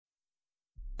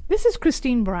This is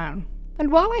Christine Brown,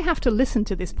 and while I have to listen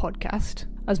to this podcast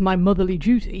as my motherly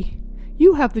duty,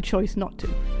 you have the choice not to.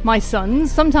 My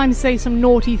sons sometimes say some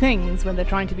naughty things when they're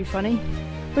trying to be funny,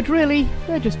 but really,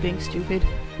 they're just being stupid.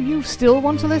 You still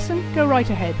want to listen? Go right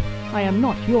ahead. I am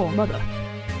not your mother.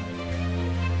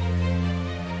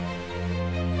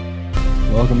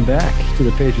 Welcome back to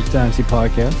the Patriots Dynasty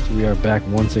Podcast. We are back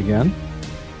once again.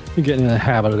 We're getting in the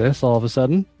habit of this all of a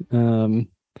sudden.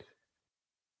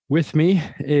 With me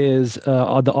is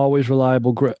the always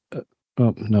reliable...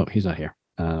 oh, no, he's not here.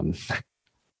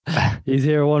 He's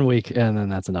here 1 week, and then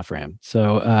that's enough for him.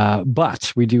 So,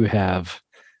 but we do have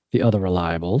the other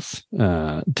reliables.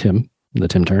 Tim, the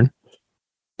Tim turn.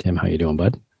 Tim, how you doing,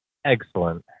 bud?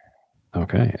 Excellent.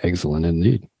 Okay, excellent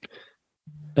indeed.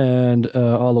 And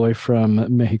all the way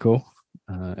from Mexico,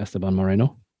 Esteban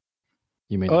Moreno.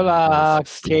 You may Hola,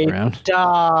 stick around.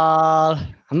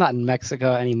 I'm not in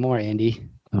Mexico anymore, Andy.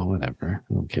 Oh, whatever.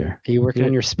 I don't care. Are you working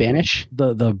on your Spanish?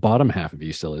 The bottom half of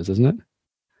you still is, isn't it?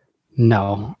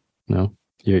 No. No.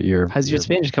 You're. How's your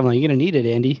Spanish coming on? You're gonna need it,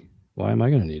 Andy. Why am I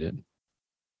gonna need it?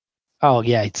 Oh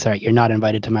yeah, sorry. You're not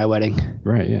invited to my wedding.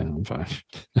 Right. Yeah, I'm fine.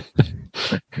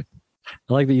 I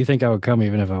like that you think I would come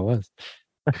even if I was.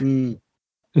 What'd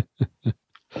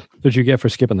you get for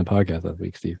skipping the podcast last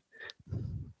week, Steve?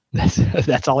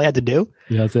 That's all I had to do?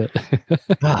 Yeah, that's it.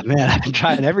 Oh man, I've been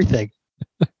trying everything.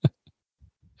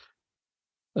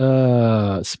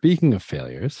 Speaking of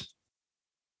failures,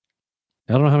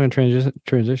 I don't know how I'm going to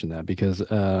transition that because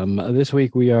this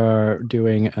week we are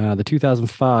doing the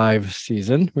 2005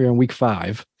 season. We're in week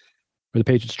 5 where the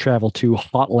Patriots travel to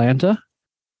Hotlanta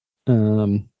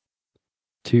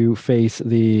to face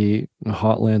the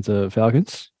Hotlanta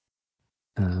Falcons.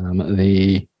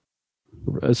 The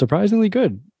surprisingly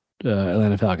good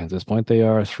Atlanta Falcons at this point. They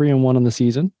are 3-1 on the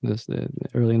season,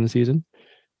 early in the season.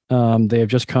 They have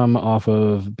just come off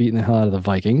of beating the hell out of the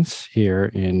Vikings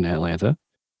here in Atlanta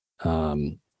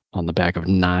on the back of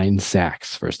 9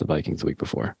 sacks versus the Vikings the week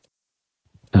before.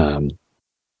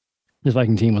 This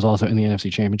Viking team was also in the NFC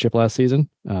Championship last season.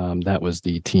 That was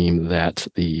the team that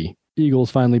the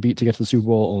Eagles finally beat to get to the Super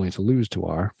Bowl, only to lose to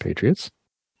our Patriots.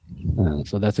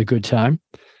 So that's a good time.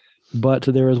 But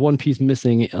there is one piece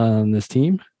missing on this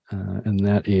team, and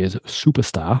that is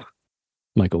superstar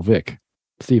Michael Vick.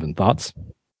 Steven, thoughts?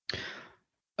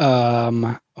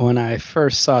 When I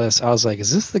first saw this, I was like,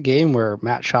 is this the game where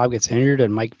Matt Schaub gets injured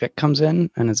and Mike Vick comes in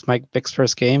and it's Mike Vick's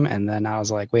first game? And then I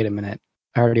was like, wait a minute,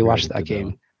 I already watched that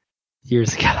game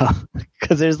years ago.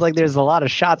 Because there's a lot of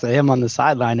shots of him on the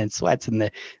sideline in sweats and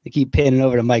they keep panning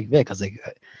over to Mike Vick. I was like,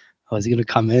 oh, is he going to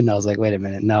come in? I was like, wait a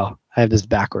minute, no, I have this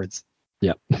backwards.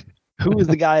 Yep. Who was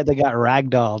the guy that got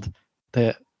ragdolled?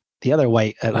 The other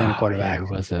white Atlanta quarterback. Yeah,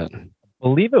 who was that? I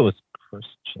believe it was Chris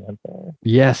Chandler.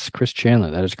 Yes, Chris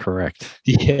Chandler. That is correct.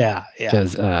 Yeah.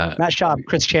 Because Matt Schaub,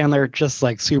 Chris Chandler, just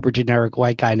like super generic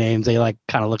white guy names. They like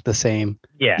kind of look the same.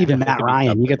 Yeah. Even Matt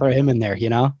Ryan, you could throw him in there. You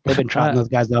know, they've been trotting those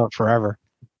guys out forever.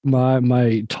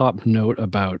 My top note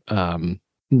about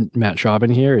Matt Schaub in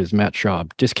here is Matt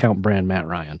Schaub, discount brand Matt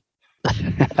Ryan.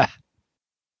 Because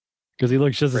he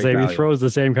looks just the same. Value. He throws the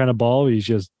same kind of ball. He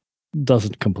just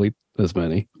doesn't complete as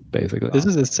many, basically. This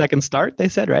is his second start, they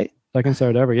said, right? Second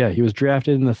start ever. Yeah, he was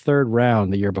drafted in the 3rd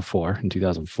round the year before, in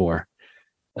 2004.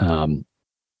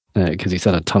 Because he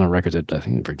set a ton of records at, I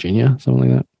think, Virginia, something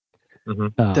like that.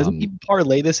 Mm-hmm. Doesn't he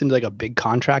parlay this into like a big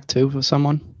contract too for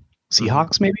someone?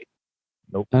 Seahawks, maybe?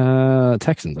 Nope.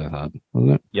 Texans, I thought,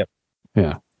 wasn't it? Yep.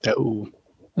 Yeah. Oh.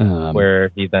 Where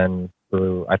he then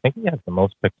threw, I think he has the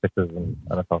most pick sixes in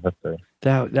NFL history.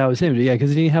 That was him. Yeah,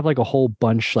 because he have like a whole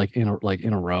bunch in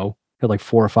a row. He had like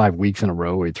 4 or 5 weeks in a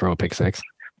row where he'd throw a pick 6.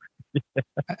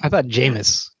 I thought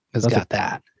Jameis got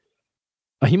that.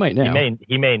 He might now.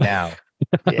 He may now.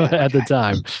 Yeah, at the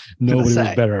time, nobody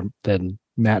was better than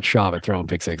Matt Schaub at throwing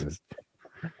pick 6s.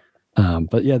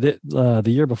 But yeah, the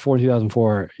year before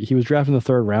 2004, he was drafted in the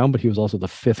 3rd round, but he was also the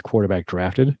 5th quarterback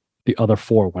drafted. The other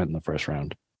 4 went in the 1st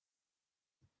round.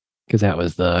 Because that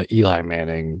was the Eli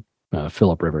Manning,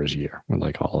 Phillip Rivers year when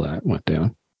like all of that went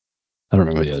down. I don't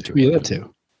remember the other 2. The other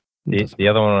 2. The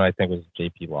other one I think was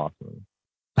J.P. Lawson.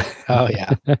 Oh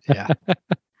yeah.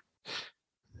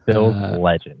 Bill's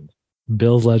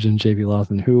legend, J.P.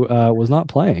 Lawson, who was not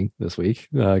playing this week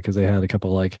because they had a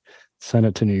couple sent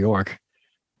it to New York,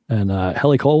 and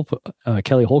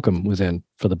Kelly Holcomb was in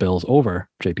for the Bills over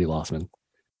J.P. Lawson,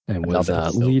 and was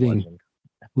leading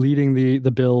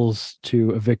the Bills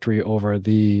to a victory over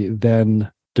the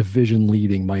then division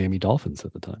leading Miami Dolphins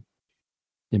at the time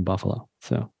in Buffalo.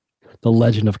 So the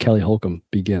legend of Kelly Holcomb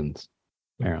begins,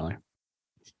 apparently.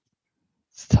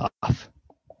 It's tough.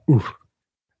 Oof.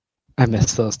 I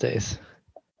miss those days.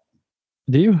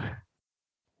 Do you?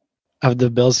 Of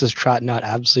the Bills just trotting out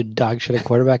absolute dog shit at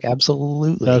quarterback?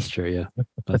 Absolutely. That's true. Yeah,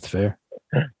 that's fair.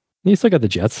 You still got the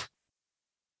Jets.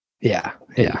 Yeah.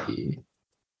 Hey.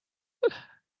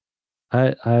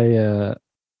 I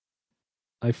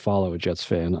follow a Jets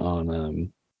fan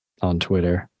on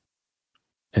Twitter,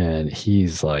 and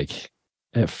he's like,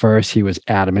 at first he was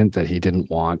adamant that he didn't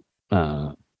want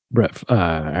Aaron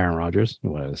Rodgers,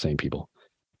 one of the same people,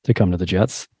 to come to the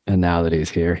Jets. And now that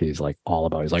he's here, he's like all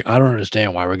about. He's like, I don't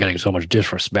understand why we're getting so much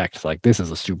disrespect. Like, this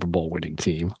is a Super Bowl winning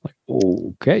team. Like,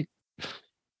 okay.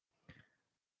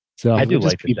 So I do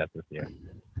like the Jets this year.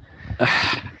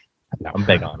 No, I'm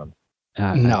big on them.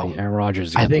 No. I think Aaron Rodgers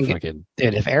is I gonna think, fucking.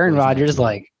 dude, if Aaron Rodgers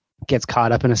like gets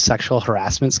caught up in a sexual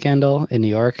harassment scandal in New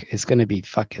York, it's gonna be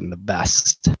fucking the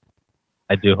best.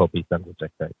 I do hope he sends a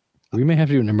check right. We may have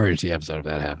to do an emergency episode if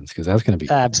that happens, because that's going to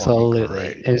be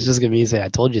Absolutely. It's just gonna be say, I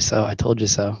told you so. I told you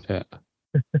so. Yeah.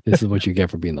 This is what you get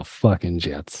for being the fucking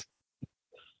Jets.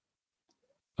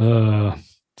 So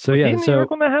Was he yeah, in New York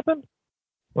when that happened?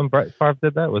 When Brett Favre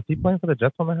did that, was he playing for the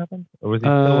Jets when that happened, or was he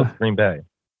still with Green Bay?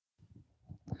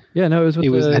 yeah, no, it was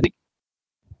with I think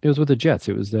it was with the Jets.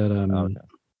 It was that Okay.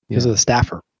 he was a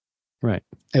staffer. right.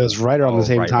 It was right around the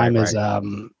same right, time right, as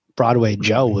Broadway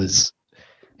Joe was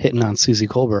hitting on Susie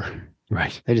Colbert.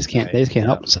 Right. They just can't. Right, They just can't yeah.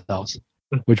 help themselves.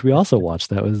 Which we also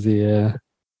watched. That was the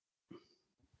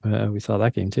we saw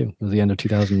that game too. It was the end of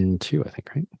 2002, I think,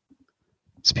 right?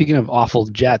 Speaking of awful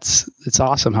Jets, it's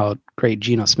awesome how great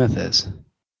Geno Smith is.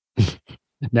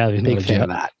 Now you know Big a fan Jet. of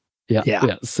that.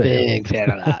 Yeah. Same. Big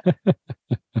fan of that.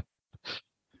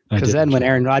 I Because did then when enjoy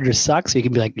Aaron Rodgers sucks, you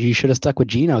can be like, you should have stuck with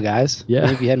Geno, guys. Yeah.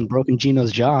 Maybe if you hadn't broken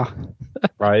Geno's jaw.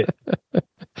 Right. it.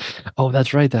 Oh,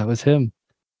 that's right. That was him.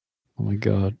 Oh my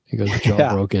god. He got his jaw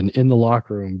Yeah. broken in the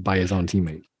locker room by his own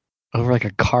teammate. Over like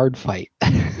a card fight.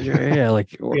 Yeah,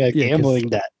 like Yeah, 'cause- gambling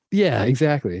debt. Yeah,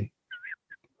 exactly.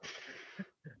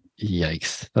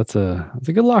 Yikes. That's a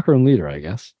good locker room leader, I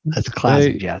guess. That's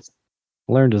classic They Jets.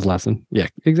 learned his lesson. Yeah,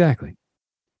 exactly.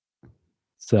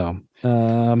 So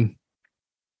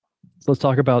let's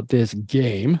talk about this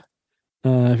game.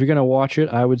 If you're gonna watch it,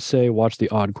 I would say watch the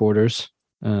odd quarters.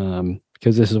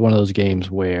 Because this is one of those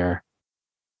games where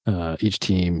each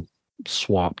team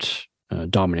swapped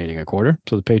dominating a quarter.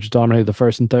 So the Patriots dominated the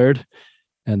first and third,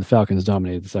 and the Falcons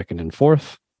dominated the second and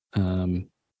fourth.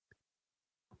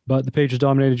 But the Patriots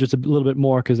dominated just a little bit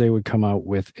more because they would come out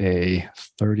with a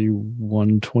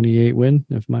 31-28 win,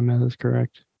 if my math is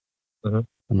correct. Mhm.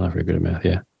 I'm not very good at math,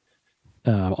 yeah.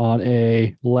 On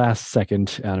a last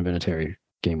second Adam Vinatieri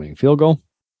game-winning field goal.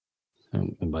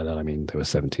 And by that, I mean there was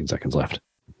 17 seconds left.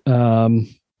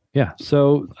 Yeah,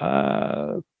 so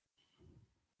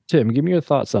Tim, give me your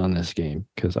thoughts on this game,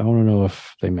 because I want to know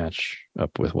if they match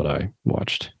up with what I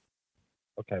watched.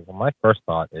 Okay. Well, my first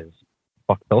thought is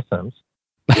fuck Bill Sims.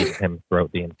 Hated him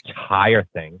throughout the entire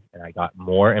thing, and I got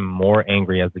more and more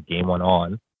angry as the game went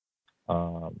on.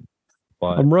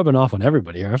 But I'm rubbing off on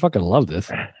everybody here. I fucking love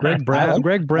this. Greg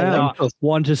Brown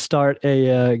wanted to start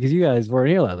a because you guys weren't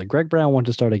here last. Like, Greg Brown wanted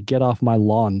to start a "Get Off My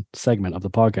Lawn" segment of the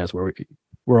podcast where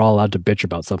we're all allowed to bitch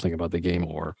about something about the game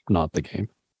or not the game.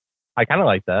 I kind of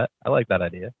like that. I like that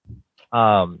idea.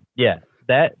 Yeah,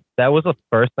 that was the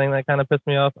first thing that kind of pissed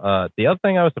me off. The other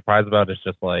thing I was surprised about is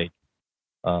just like,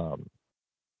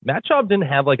 Matt Schaub didn't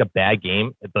have like a bad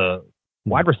game. The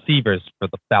wide receivers for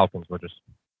the Falcons were just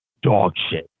dog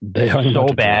shit. They are So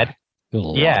bad.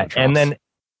 Yeah, and then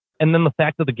the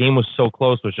fact that the game was so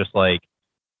close was just like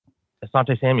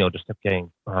Asante Samuel just kept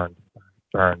getting burned.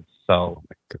 So,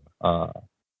 I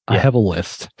yeah. have a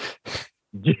list.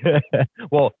 Yeah.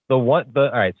 Well, all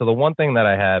right. So the one thing that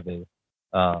I have is,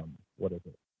 what is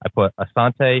it? I put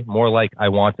Asante more like I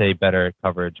want a better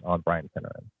coverage on Brian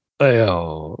Finneran.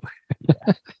 Oh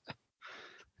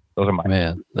Those are my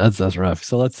man, that's rough.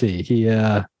 So let's see. He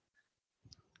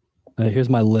here's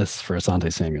my list for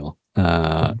Asante Samuel.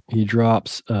 He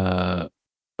drops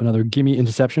another gimme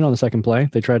interception on the second play.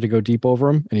 They tried to go deep over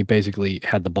him, and he basically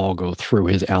had the ball go through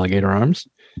his alligator arms,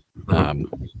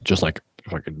 just like a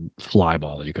fucking fly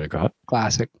ball that you could have caught.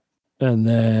 Classic. And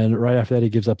then right after that, he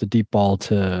gives up the deep ball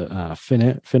to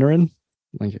Finneran.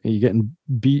 Like, you're getting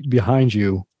beat behind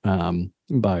you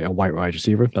by a white wide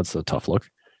receiver. That's a tough look.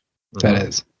 That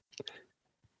is.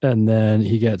 And then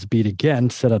he gets beat again,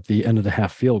 set up the end of the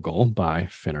half field goal by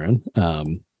Finneran.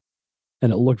 And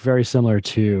it looked very similar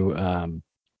to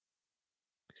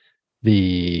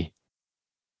the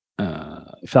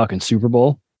Falcons Super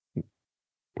Bowl,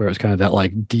 where it was kind of that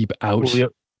like deep out.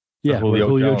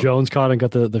 Julio Jones caught and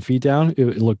got the feet down.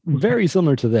 It looked very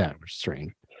similar to that, which is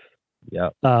strange. Yeah.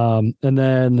 And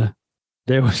then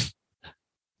there was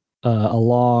a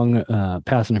long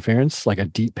pass interference, like a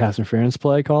deep pass interference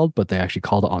play called, but they actually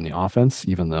called it on the offense,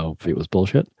 even though it was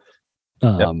bullshit.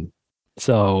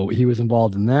 So he was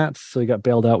involved in that. So he got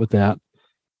bailed out with that.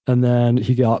 And then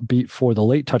he got beat for the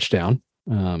late touchdown.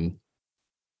 I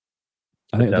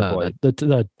think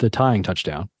the tying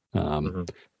touchdown.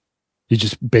 He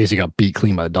just basically got beat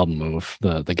clean by the double move.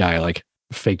 The guy like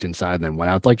faked inside and then went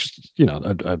out, like just,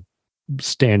 a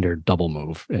standard double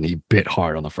move, and he bit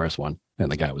hard on the first one,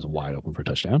 and the guy was wide open for a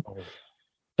touchdown.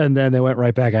 And then they went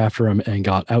right back after him and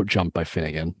got out jumped by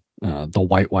Finnegan, the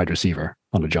white wide receiver,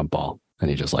 on a jump ball, and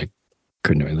he just like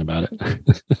couldn't do anything about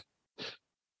it.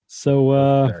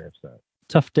 So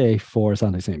tough day for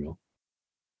Asante Samuel.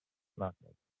 Not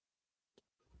good.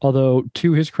 Although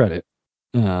to his credit,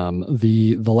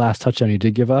 the last touchdown he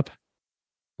did give up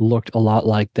looked a lot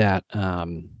like that.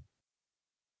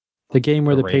 The game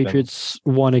where the Patriots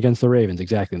won against the Ravens,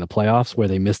 exactly, in the playoffs, where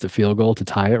they missed a field goal to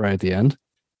tie it right at the end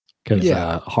because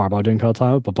Harbaugh didn't call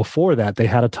time. But before that, they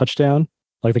had a touchdown.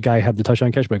 Like the guy had the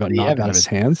touchdown catch, but it got knocked out of his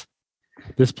hands.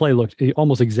 This play looked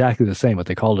almost exactly the same, but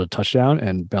they called it a touchdown,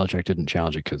 and Belichick didn't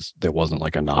challenge it because there wasn't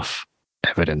like enough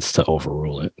evidence to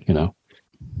overrule it, because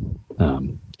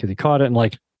he caught it and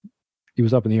like he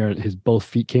was up in the air. His both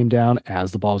feet came down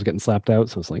as the ball was getting slapped out.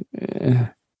 So it's like,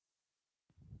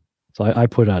 So I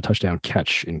put a touchdown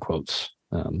catch in quotes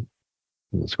in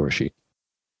the score sheet,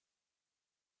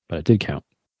 but it did count.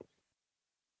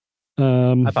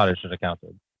 I thought it should have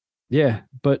counted. Yeah,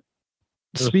 but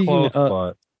speaking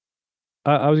of,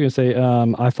 I was going to say,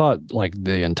 I thought like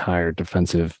the entire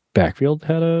defensive backfield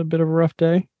had a bit of a rough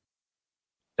day.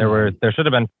 There should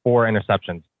have been 4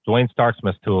 interceptions. Dwayne Starks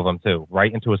missed 2 of them too,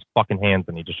 right into his fucking hands,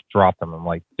 and he just dropped them. I'm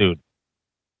like, dude.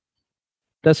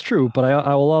 That's true, but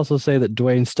I will also say that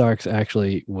Dwayne Starks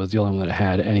actually was the only one that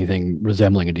had anything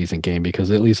resembling a decent game, because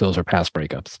at least those are pass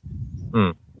breakups,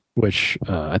 which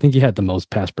I think he had the most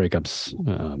pass breakups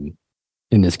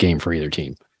in this game for either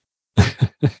team.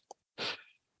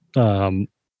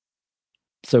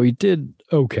 So he did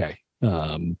okay,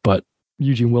 but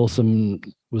Eugene Wilson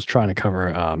was trying to cover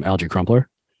Algie Crumpler,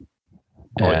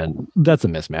 and that's a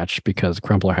mismatch because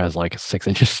Crumpler has like 6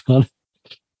 inches on.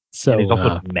 So and he's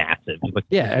also massive. He's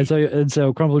like, and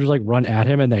so Crumpler just like run at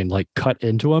him and then like cut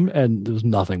into him, and there was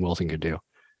nothing Wilson could do.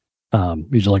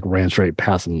 He just like ran straight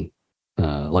past him,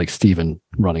 like Steven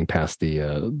running past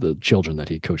the children that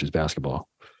he coaches basketball.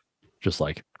 Just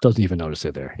like doesn't even notice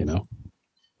it there,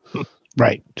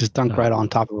 Right. Just dunk right on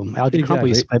top of him. Algie Crumpler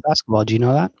used to play basketball. Do you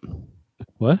know that?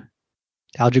 What?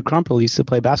 Algie Crumpler used to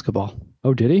play basketball.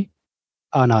 Oh, did he?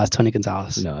 Oh, no, it's Tony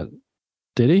Gonzalez. No.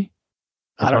 Did he?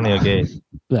 Antonio Gates.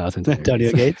 No, it's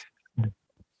Antonio Gates.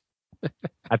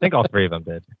 I think all 3 of them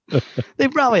did. They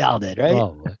probably all did, right?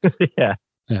 Oh, yeah.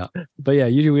 Yeah. But yeah,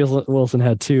 Eugene Wilson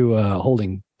had 2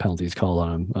 holding penalties called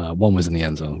on him. One was in the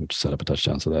end zone, which set up a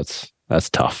touchdown. So that's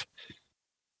tough.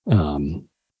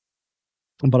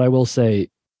 But I will say,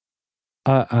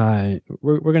 we're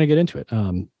going to get into it.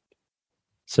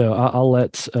 So I'll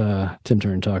let Tim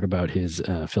Turn talk about his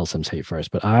Phil Simms hate first.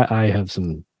 But I have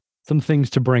some things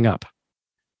to bring up,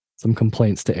 some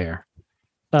complaints to air.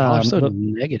 I'm so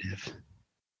negative.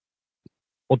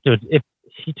 Well, dude,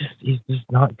 he's just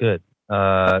not good. So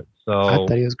I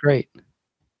thought he was great.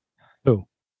 Who?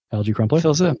 Algie Crumpler?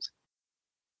 Phil Simms.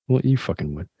 Well, you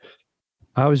fucking would.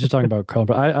 I was just talking about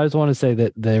Crumpler. I just want to say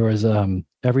that there was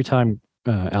every time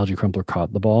Algie Crumpler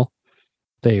caught the ball,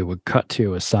 they would cut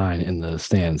to a sign in the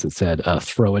stands that said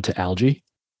 "Throw it to Algie."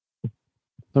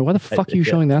 Like, why the fuck are you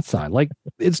showing that sign? Like,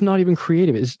 it's not even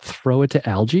creative. It's throw it to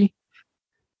Algie.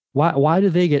 Why do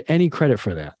they get any credit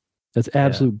for that? That's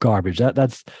absolute garbage.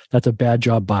 That's a bad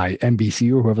job by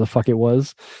NBC or whoever the fuck it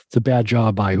was. It's a bad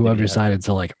job by whoever decided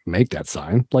to like make that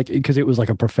sign, like because it was like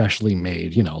a professionally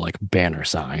made, like banner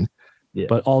sign. Yeah.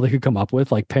 But all they could come up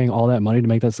with, like paying all that money to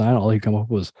make that sign, all they could come up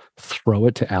with was throw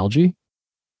it to Algie.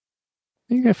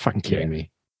 You're fucking kidding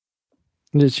me.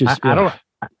 It's just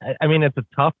I mean, it's a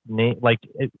tough name. Like,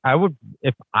 I would,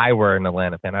 if I were an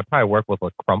Atlanta fan, I'd probably work with a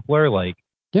Crumpler, like,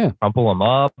 crumple him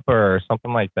up or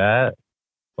something like that.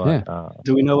 But,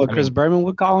 do we know what Chris Berman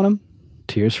would call him?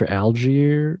 Tears for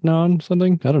Algernon,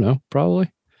 something? I don't know.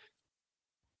 Probably.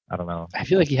 I don't know. I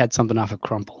feel like he had something off of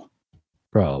Crumple.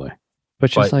 Probably.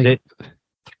 But just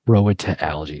throw it to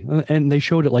Algie. And they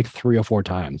showed it like 3 or 4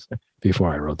 times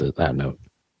before I wrote that note.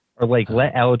 Or like,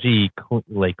 let Algie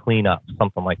clean up,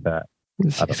 something like that.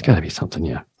 It's got to be something,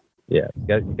 yeah. Yeah,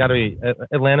 got to be.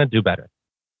 Atlanta, do better.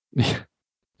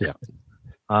 Yeah.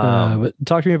 But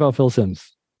talk to me about Phil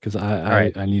Simms, because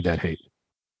I need that hate.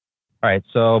 All right,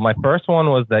 so my first one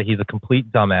was that he's a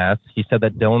complete dumbass. He said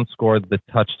that Dylan scored the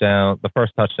touchdown. The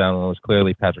first touchdown was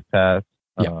clearly Patrick Pass.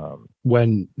 Yeah.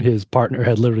 When his partner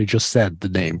had literally just said the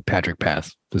name Patrick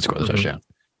Pass to score the touchdown.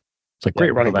 It's like,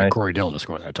 great running back Corey Dillon to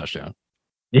score that touchdown.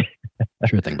 Yeah.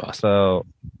 Sure thing, boss. So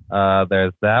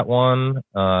there's that one.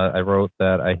 I wrote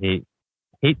that I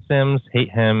hate Sims,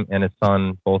 hate him and his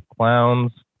son, both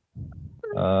clowns.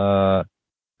 The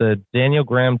Daniel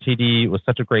Graham TD was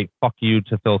such a great fuck you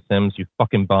to Phil Sims, you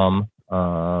fucking bum.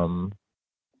 And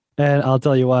I'll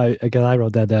tell you why. Again, I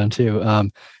wrote that down too.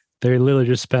 They literally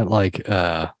just spent like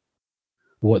the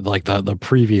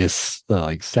previous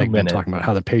segment talking about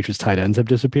how the Patriots tight ends have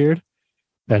disappeared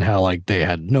and how like they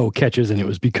had no catches, and it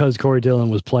was because Corey Dillon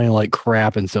was playing like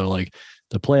crap, and so like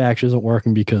the play action isn't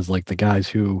working because like the guys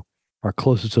who are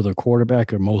closest to the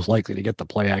quarterback are most likely to get the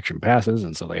play action passes,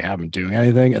 and so they haven't doing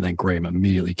anything. And then Graham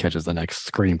immediately catches the next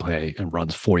screen play and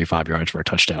runs 45 yards for a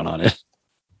touchdown on it.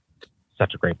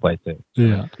 Such a great play too.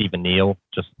 Yeah, Stephen Neal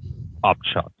just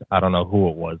upchucked. I don't know who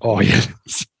it was. Oh yeah,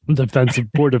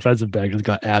 poor defensive back just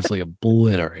got absolutely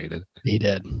obliterated. He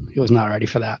did. He was not ready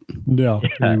for that. No,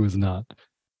 he was not.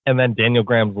 And then Daniel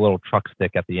Graham's little truck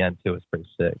stick at the end too is pretty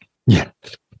sick. Yeah,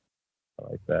 I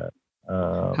like that.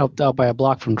 Helped out by a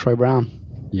block from Troy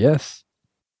Brown. Yes,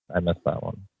 I missed that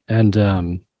one.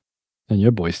 And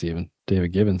your boy Steven,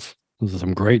 David Gibbons. This is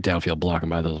some great downfield blocking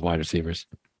by those wide receivers.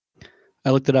 I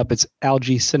looked it up. It's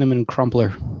algae cinnamon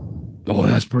crumpler. Oh,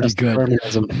 that's pretty good.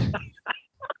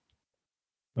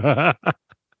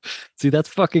 See, that's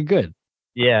fucking good.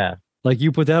 Yeah. Like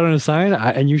you put that on a sign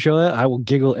and you show that, I will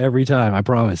giggle every time. I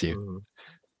promise you. Mm-hmm.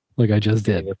 Like I just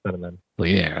did. Like,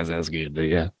 yeah, that's good. But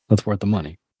yeah, that's worth the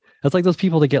money. That's like those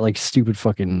people that get like stupid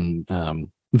fucking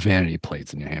vanity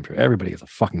plates in New Hampshire. Everybody gets a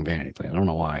fucking vanity plate. I don't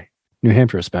know why. New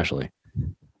Hampshire especially.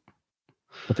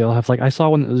 But they all have like, I saw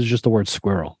one that was just the word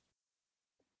squirrel.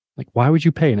 Like, why would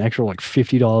you pay an extra like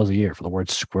 $50 a year for the word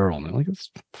squirrel? And they're like,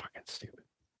 it's fucking stupid.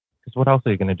 Because what else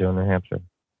are you going to do in New Hampshire?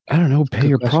 I don't know. Pay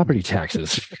your property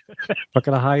taxes.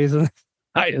 Fucking the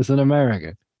highest in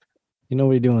America. You know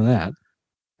what you're doing that.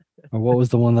 Or what was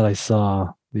the one that I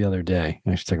saw the other day?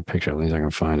 I should take a picture of it. I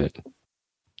can find it.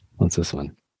 What's this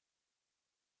one?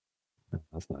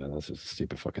 That's not it. That's just a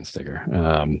stupid fucking sticker.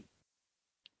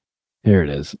 Here it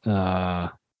is.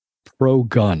 Pro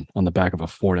gun on the back of a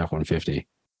Ford F-150.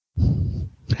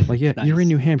 Like, yeah, nice. You're in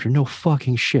New Hampshire. No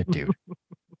fucking shit, dude.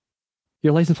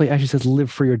 Your license plate actually says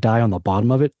live free or die on the bottom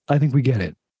of it. I think we get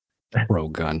it. Pro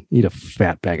gun. Eat a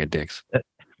fat bag of dicks.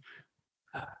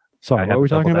 Sorry, what were we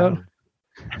talking about?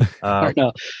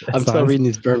 No, I'm still reading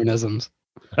these Bourbon-isms.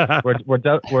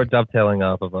 we're dovetailing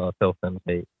off of Phil Sims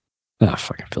hate. Oh,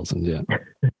 fucking Phil Sims, yeah.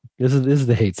 This is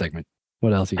the hate segment.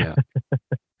 What else you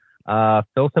got?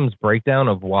 Phil Sims' breakdown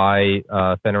of why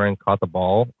Finneran caught the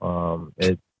ball.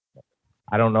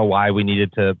 I don't know why we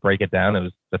needed to break it down. It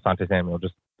was Asante Samuel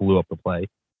just blew up the play.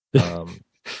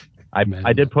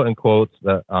 I did put in quotes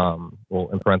that, well,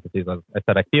 in parentheses, I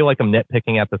said, I feel like I'm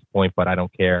nitpicking at this point, but I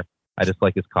don't care. I just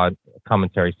like his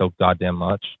commentary so goddamn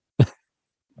much. It's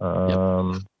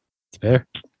fair.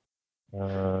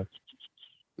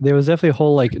 There was definitely a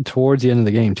whole, like, towards the end of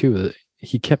the game, too,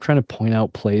 he kept trying to point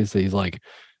out plays that he's like,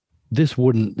 this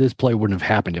play wouldn't have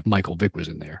happened if Michael Vick was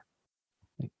in there.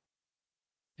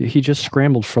 He just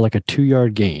scrambled for like a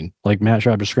 2-yard gain. Like Matt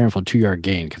Schaub just scrambled for a 2-yard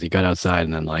gain because he got outside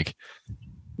and then like,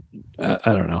 I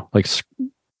don't know, like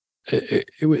it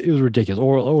was ridiculous.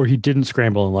 Or he didn't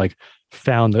scramble and like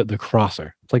found the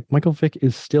crosser. It's like Michael Vick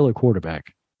is still a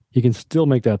quarterback. He can still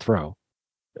make that throw.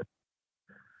 But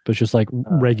it's just like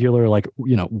regular, like,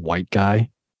 you know, white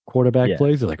guy quarterback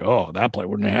plays. They're like, oh, that play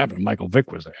wouldn't have happened if Michael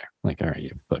Vick was there. Like, all right,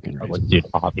 you fucking like, dude,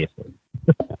 obviously.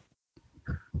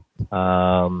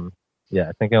 Yeah,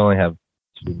 I think I only have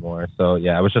 2 more. So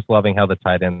yeah, I was just loving how the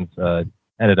tight ends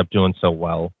ended up doing so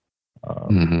well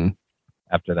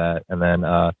after that. And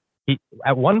then he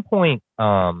at one point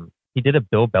he did a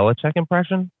Bill Belichick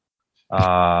impression.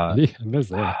 I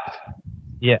missed that.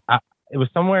 Yeah, it was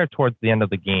somewhere towards the end of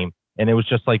the game, and it was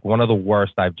just like one of the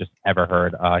worst I've just ever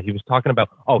heard. He was talking about.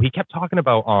 He kept talking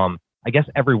about. I guess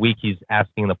every week he's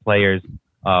asking the players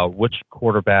which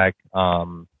quarterback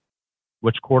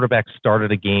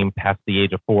started a game past the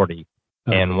age of 40.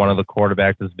 And one of the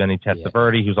quarterbacks is Vinny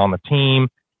Testaverde, who's on the team.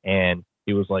 And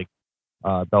he was like,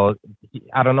 I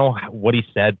don't know what he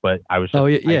said, but I was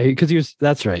just, because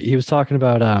that's right. He was talking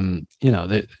about, you know,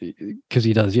 because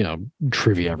he does, you know,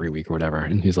 trivia every week or whatever.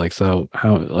 And he's like, so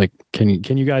how, like, can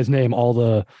you guys name all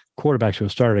the quarterbacks who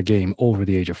have started a game over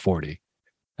the age of 40?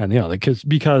 And, you know,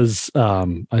 because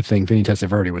I think Vinny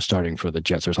Testaverde was starting for the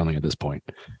Jets or something at this point.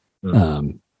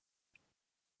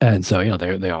 And so,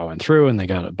 they all went through and they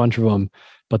got a bunch of them.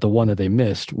 But the one that they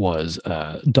missed was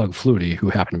Doug Flutie, who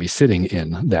happened to be sitting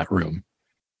in that room.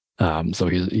 So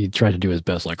he tried to do his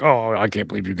best, like, oh, I can't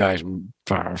believe you guys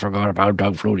forgot about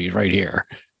Doug Flutie right here.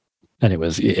 And it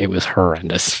was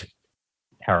horrendous.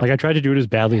 Terrible. Like, I tried to do it as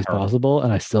badly as possible,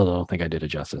 and I still don't think I did it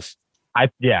justice.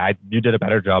 You did a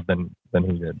better job than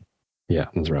he did. Yeah,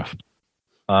 it was rough.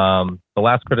 The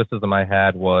last criticism I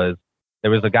had was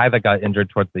there was a guy that got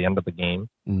injured towards the end of the game,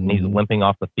 and he's limping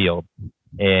off the field,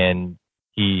 and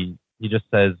he just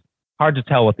says, hard to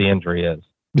tell what the injury is.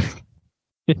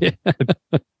 Yeah.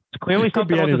 It's clearly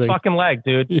something with his fucking leg,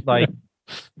 dude. Like,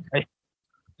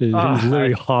 he's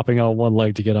literally hopping on one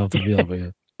leg to get off the field.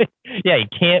 But yeah, you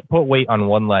can't put weight on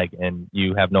one leg, and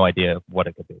you have no idea what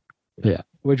it could be. Yeah,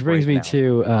 which brings me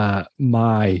to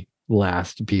my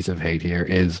last piece of hate here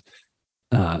is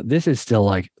this is still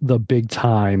like the big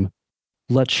time.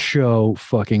 Let's show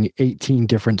fucking 18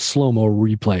 different slow-mo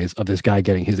replays of this guy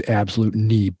getting his absolute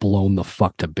knee blown the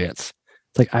fuck to bits.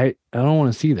 It's like, I don't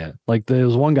want to see that. Like,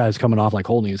 there's one guy's coming off, like,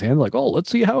 holding his hand, like, oh, let's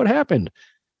see how it happened.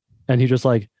 And he just,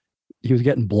 like, he was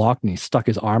getting blocked and he stuck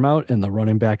his arm out and the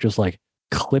running back just, like,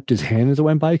 clipped his hand as it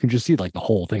went by. You can just see, like, the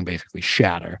whole thing basically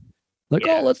shatter. Like,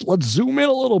 oh, let's zoom in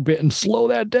a little bit and slow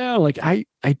that down. Like, I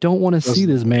don't want to see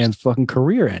this man's fucking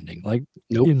career ending, like,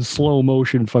 in slow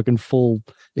motion, fucking full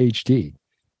HD.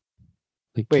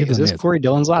 Like, wait, is this Corey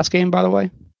Dillon's last game, by the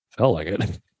way? Felt like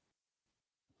it.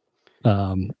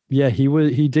 Yeah,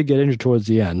 he did get injured towards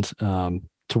the end, to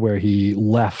where he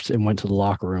left and went to the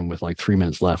locker room with like 3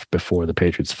 minutes left before the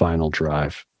Patriots' final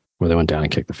drive, where they went down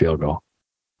and kicked the field goal.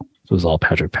 So it was all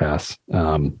Patrick pass.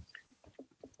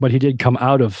 But he did come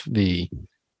out of the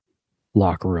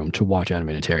locker room to watch Adam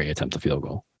Vinatieri attempt the field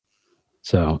goal.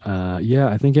 So yeah,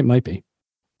 I think it might be.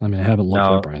 I mean, I haven't looked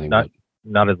up or anything.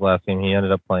 Not his last game. He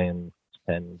ended up playing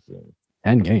 10 games.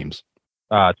 10 games.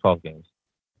 12 games.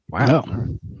 Wow. No, I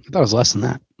thought it was less than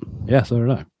that. Yeah, so did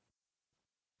I.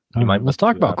 Let's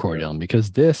talk about Corey Dillon,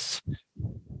 because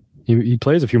he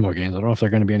plays a few more games. I don't know if they're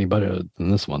going to be any better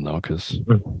than this one, though, because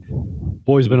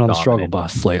boy's been on the struggle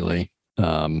bus lately.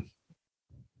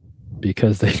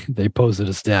 Because they posted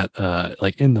a stat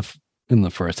like in the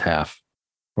first half,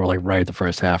 or like right at the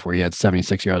first half, where he had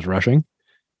 76 yards rushing.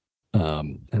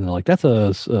 And they're like, that's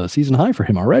a season high for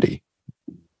him already.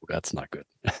 That's not good.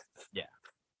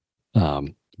 Yeah.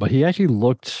 But he actually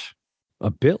looked a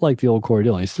bit like the old Corey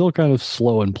Dillon. He's still kind of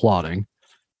slow and plodding,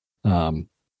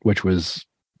 which was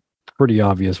pretty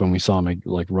obvious when we saw him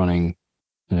like running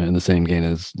in the same game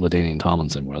as LaDainian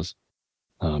Tomlinson was.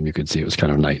 You could see it was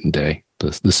kind of night and day,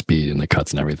 the speed and the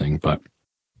cuts and everything. But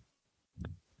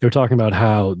they were talking about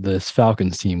how this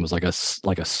Falcons team was like a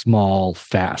small,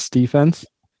 fast defense,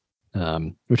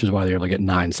 which is why they were able to get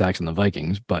 9 sacks in the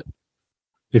Vikings. But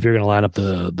if you're going to line up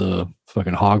the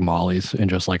fucking hog mollies and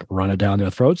just like run it down their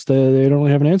throats, they don't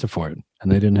really have an answer for it. And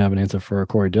they didn't have an answer for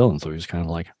Corey Dillon. So he was kind of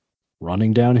like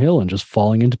running downhill and just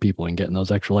falling into people and getting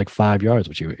those extra like 5 yards,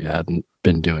 which he hadn't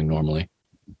been doing normally.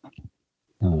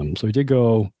 So he did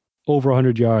go over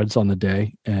 100 yards on the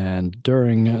day. And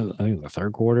during, I think the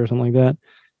third quarter or something like that,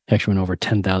 he actually went over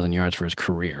 10,000 yards for his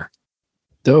career.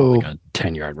 Oh, like a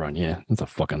 10-yard run. Yeah,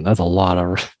 that's a lot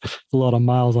of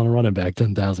miles on a running back,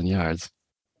 10,000 yards.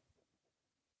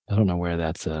 I don't know where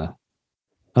that's I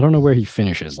don't know where he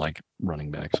finishes like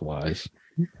running backs wise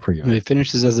for you. He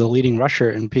finishes as the leading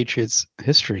rusher in Patriots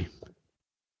history.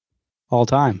 All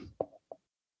time.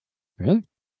 Really?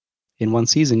 In one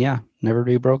season, yeah. Never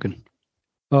be broken.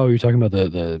 Oh, you're talking about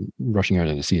the rushing yard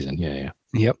in the season. Yeah.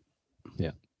 Yep. Yeah.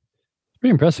 It's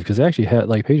pretty impressive because they actually had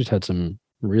Patriots had some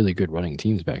really good running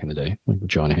teams back in the day, like with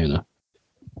John Hanna.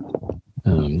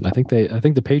 I think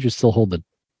the Patriots still hold the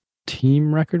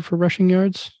team record for rushing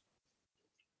yards.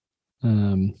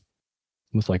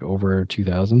 Was like over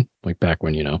 2,000, like back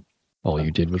when all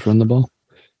you did was run the ball.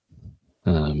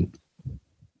 I don't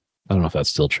know if that's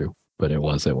still true, but it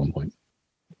was at one point.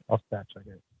 I'll stat check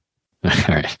it.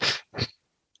 All right.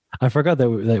 I forgot that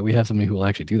we have somebody who will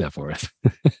actually do that for us.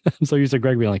 I'm so used to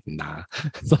Greg being like, nah.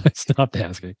 So I stopped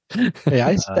asking. Hey,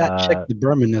 I stat checked the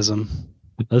Bermanism.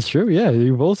 That's true. Yeah,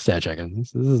 you're both stat checking.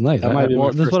 This is nice. This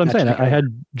is what I'm saying. I had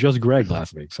just Greg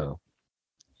last week, so.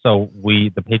 So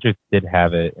the Patriots did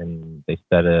have it, and they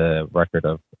set a record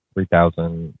of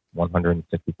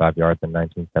 3,165 yards in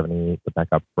 1978, but that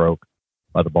got broke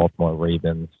by the Baltimore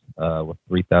Ravens with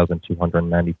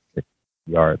 3,296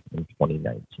 yards in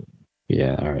 2019.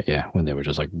 Yeah, all right, yeah, when they were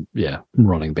just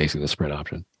running basically the spread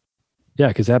option. Yeah,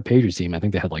 because that Patriots team, I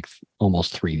think they had like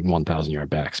almost 3 1,000-yard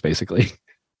backs, basically.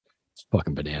 It's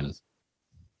fucking bananas.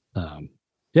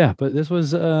 Yeah, but this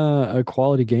was a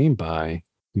quality game by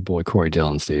Your boy Corey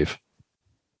Dillon, Steve.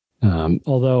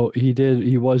 Although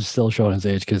he was still showing his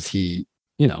age because he,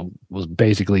 was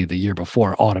basically the year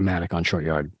before automatic on short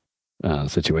yard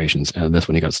situations, and this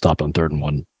one he got stopped on 3rd and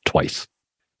 1 twice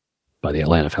by the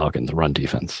Atlanta Falcons run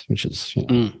defense, which is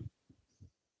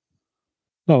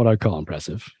not what I'd call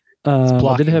impressive. Blocking,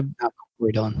 I did have not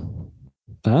Corey Dillon.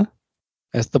 Huh?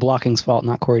 It's the blocking's fault,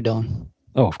 not Corey Dillon.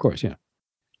 Oh, of course, yeah.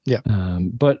 Yeah.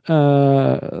 But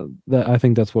I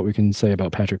think that's what we can say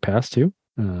about Patrick Pass too.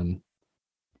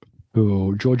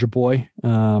 Who Georgia boy,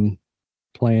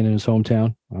 playing in his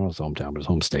hometown. I don't know his hometown, but his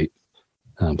home state.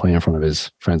 Playing in front of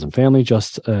his friends and family,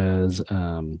 just as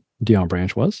Deion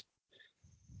Branch was.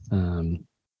 And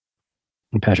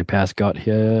Patrick Pass got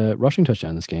his rushing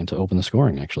touchdown this game to open the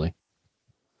scoring, actually.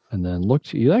 And then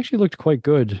he actually looked quite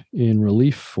good in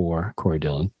relief for Corey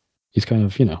Dillon. He's kind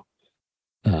of, he's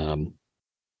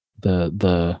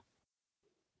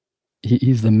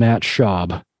the Matt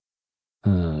Schaub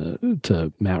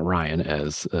to Matt Ryan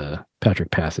as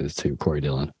Patrick Pass is to Corey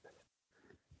Dillon.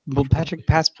 Well, Patrick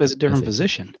Pass plays a different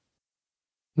position.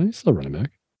 He's still running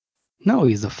back. No,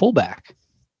 he's the fullback.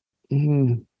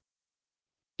 Is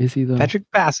he the Patrick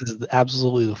Pass is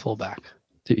absolutely the fullback.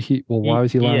 Why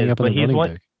was he lining up on the running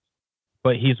back?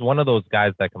 But he's one of those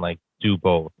guys that can do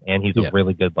both, and he's a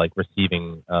really good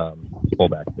receiving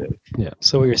fullback too. Yeah.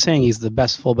 So you're saying he's the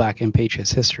best fullback in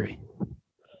Patriots history?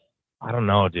 I don't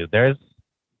know, dude.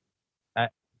 I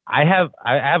have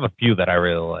a few that I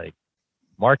really like.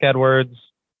 Mark Edwards,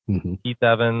 Keith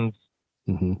Evans,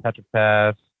 Patrick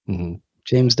Pass,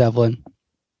 James Devlin.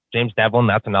 James Devlin,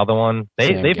 that's another one.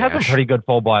 They've had some pretty good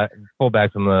fullbacks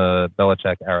in the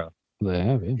Belichick era. They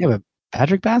have, yeah, but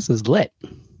Patrick Pass is lit.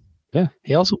 Yeah.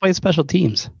 He also plays special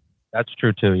teams. That's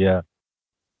true too, yeah.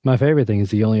 My favorite thing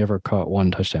is he only ever caught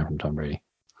 1 touchdown from Tom Brady.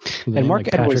 And Mark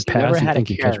Edwards never had a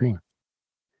carry.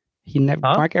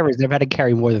 Mark Edwards never had to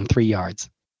carry more than 3 yards.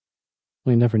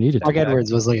 Well, he never needed Mark to.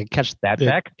 Edwards was like a catch that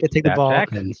check. Take the ball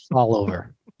and fall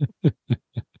over.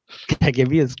 Give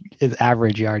me his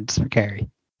average yards per carry.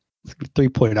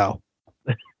 3.0.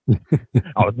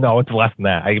 Oh no, it's less than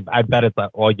that. I bet it's a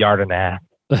yard and a half.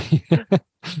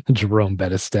 Jerome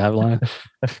Bettis stat line.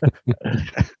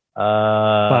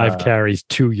 5 carries,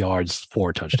 2 yards,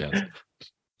 4 touchdowns.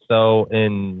 So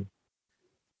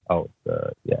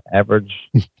average.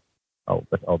 Those are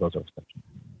exceptions.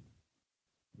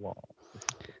 Wow.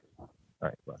 All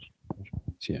right, rush.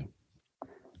 Yeah.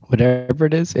 Whatever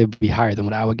it is, it'd be higher than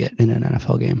what I would get in an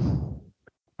NFL game.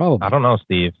 Probably. I don't know,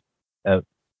 Steve.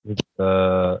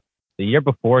 The year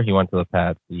before he went to the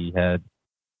Pats, he had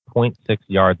 0.6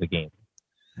 yards a game.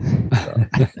 So.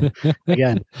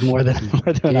 Again, more than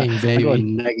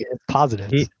negative,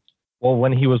 positive.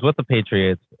 When he was with the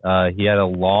Patriots, he had a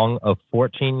long of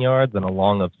 14 yards and a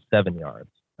long of 17 yards.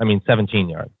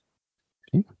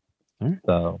 Okay. All right.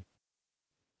 So,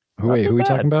 who are we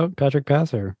talking about? Patrick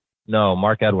Pass or? No,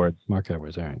 Mark Edwards. Mark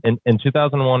Edwards, all right. In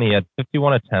 2001, he had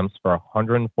 51 attempts for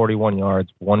 141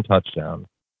 yards, 1 touchdown.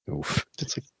 Oof.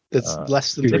 It's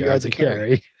less than 3 yards a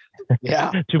carry.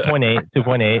 Yeah.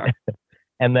 2.8.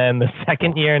 And then the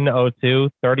second year in 2002,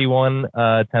 31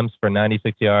 attempts for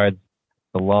 96 yards.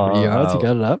 The long 3 yards, you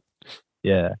got it up?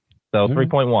 Yeah. So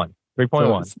 3.1.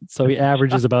 3.1. So he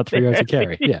averages about 3 yards a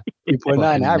carry. Yeah.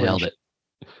 3.9 average. Nailed it.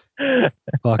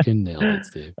 Fucking nailed it,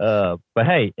 Steve. But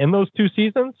hey, in those 2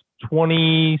 seasons,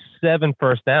 27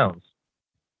 first downs.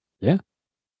 Yeah.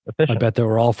 Efficient. I bet they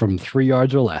were all from 3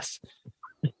 yards or less.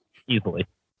 Easily.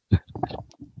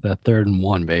 That 3rd and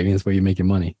 1, baby. That's where you make your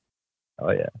money.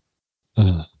 Oh, yeah.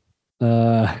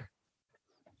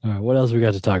 All right, what else we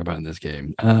got to talk about in this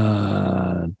game?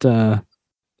 Deion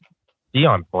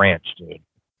Branch, dude.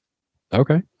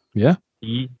 Okay. Yeah.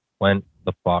 He went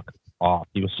the fuck off.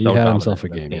 He was he had himself a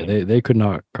game. Yeah, they could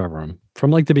not cover him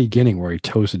from the beginning where he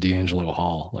toasted D'Angelo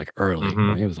Hall early.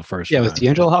 It was the first. Yeah, was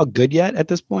D'Angelo Hall good yet at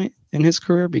this point in his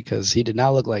career? Because he did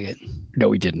not look like it.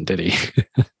 No, he didn't, did he?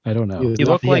 I don't know. He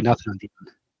looked like nothing.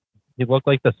 He looked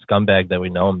like the scumbag that we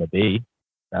know him to be.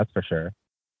 That's for sure.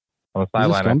 On the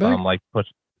sideline, I saw him push.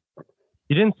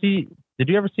 You didn't see? Did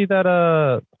you ever see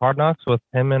that Hard Knocks with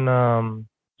him and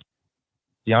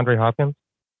DeAndre Hopkins?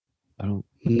 I don't.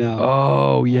 No.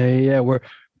 Oh yeah. Where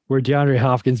DeAndre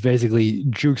Hopkins basically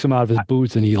jukes him out of his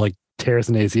boots and he tears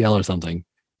an ACL or something.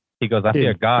 He goes, "I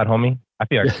fear God, homie. I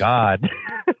fear God."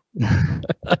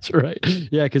 That's right.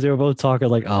 Yeah, because they were both talking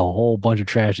a whole bunch of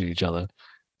trash at each other.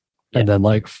 And then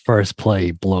first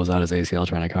play blows out his ACL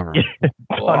trying to cover him.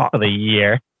 Done for the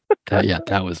year.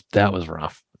 that was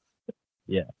rough.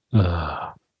 Yeah. Go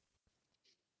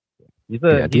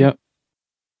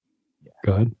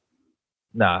ahead.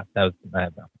 Nah, I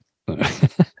have nothing.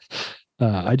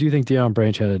 I do think Deion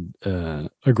Branch had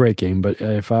a great game, but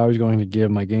if I was going to give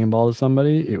my game ball to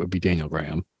somebody, it would be Daniel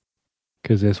Graham,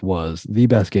 because this was the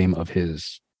best game of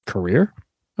his career,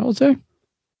 I would say.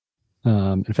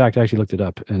 In fact, I actually looked it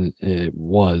up, and it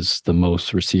was the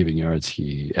most receiving yards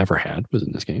he ever had was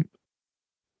in this game.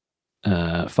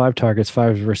 5 targets,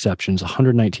 5 receptions,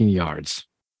 119 yards,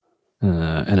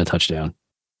 and a touchdown.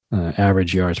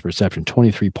 Average yards per reception,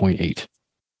 23.8,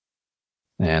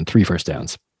 and 3 first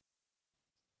downs.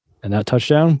 And that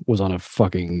touchdown was on a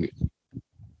fucking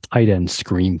tight end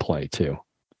screenplay too,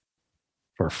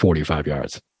 for 45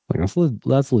 yards. Like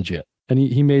that's legit. And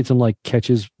he made some like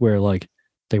catches where like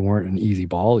they weren't an easy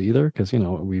ball either, because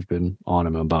we've been on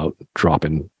him about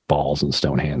dropping balls and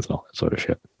stone hands and all that sort of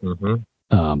shit.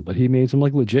 Mm-hmm. But he made some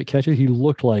like legit catches. He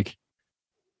looked like,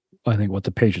 I think, what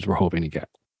the Patriots were hoping to get.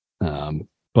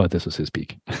 But this was his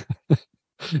peak.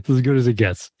 It's as good as it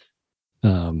gets.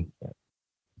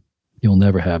 You'll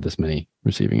never have this many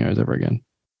receiving yards ever again.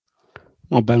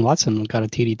 Well, Ben Watson got a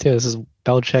TD too. This is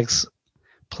Belichick's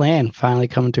plan finally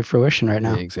coming to fruition right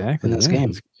now. Exactly. In this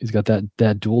game. He's got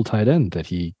that dual tight end that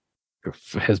he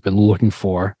has been looking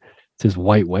for. It's his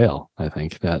white whale, I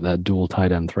think, that dual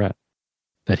tight end threat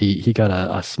that he got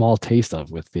a small taste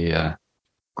of with the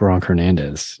Gronk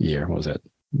Hernandez year. What was it?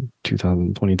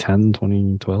 2010,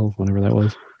 2012, whenever that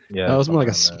was. Yeah, that was more like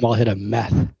a small hit of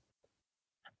meth.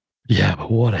 Yeah,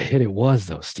 but what a hit it was,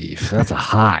 though, Steve. That's a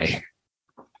high.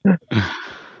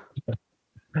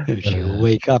 If you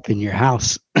wake up in your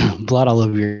house, blood all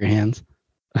over your hands.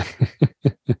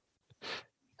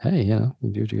 Hey, you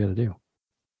do what you got to do.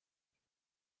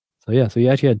 So he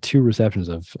actually had 2 receptions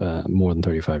of more than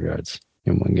 35 yards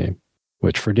in one game,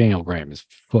 which for Daniel Graham is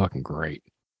fucking great.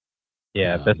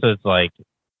 Yeah, this is like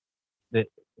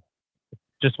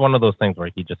just one of those things where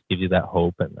he just gives you that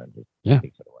hope and then just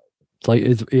takes it away. It's like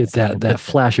it's that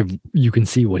flash of you can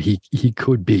see what he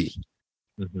could be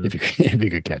if you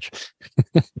could catch.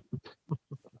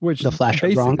 Which the flash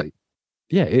of Gronk.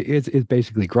 Yeah, it's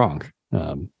basically Gronk,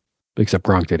 except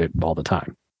Gronk did it all the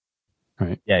time,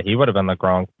 right? Yeah, he would have been the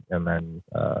Gronk, and then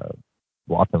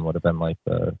Watson would have been like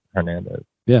the Hernandez.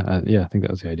 Yeah, I think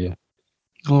that was the idea.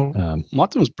 Well,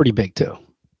 Watson was pretty big too,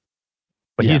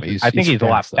 but I think he's a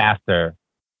lot faster.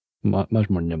 Much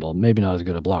more nimble, maybe not as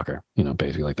good a blocker,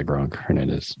 basically like the Gronk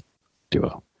Hernandez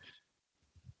duo.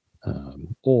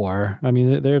 Or I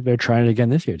mean, they're trying it again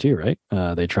this year too, right?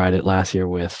 They tried it last year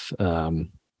with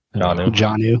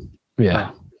Jonnu.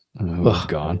 Yeah, who's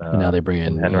gone. And now they bring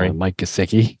in Henry. Mike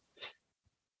Gesicki.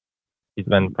 He's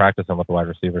been practicing with the wide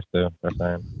receivers too. They're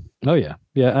saying. Oh yeah.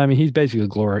 I mean, he's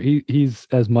basically he's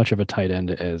as much of a tight end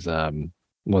as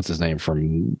what's his name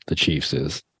from the Chiefs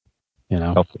is.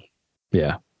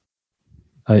 Yeah.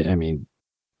 I mean,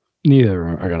 neither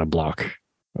are going to block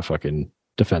a fucking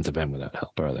defensive end without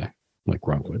help, are they? Like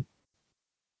Gronk would.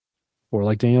 Or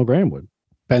like Daniel Graham would.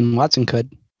 Ben Watson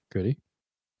could. Could he?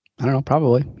 I don't know.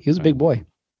 Probably. He was a big boy.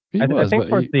 I think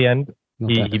towards the end,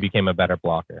 he became a better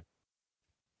blocker.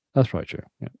 That's probably true.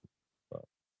 Yeah.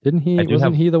 Didn't he?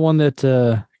 Wasn't he the one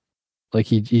that like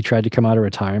he tried to come out of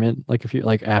retirement like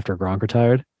after Gronk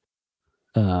retired,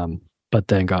 but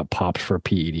then got popped for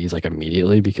PEDs like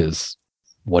immediately because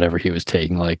whatever he was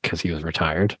taking, like because he was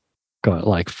retired, got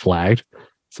like flagged.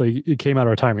 So he came out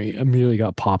of retirement, he immediately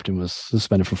got popped and was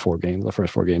suspended for 4 games, the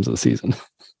first 4 games of the season.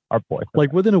 Our boy,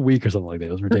 like within a week or something like that.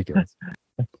 It was ridiculous.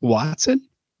 Watson.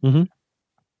 Mm-hmm.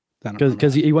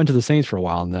 Because he went to the Saints for a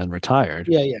while and then retired.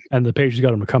 Yeah. And the Patriots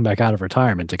got him to come back out of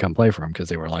retirement to come play for him because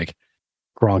they were like,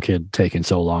 Gronk had taken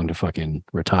so long to fucking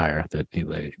retire that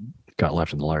they got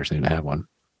left in the lurch. They didn't have one.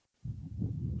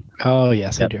 Oh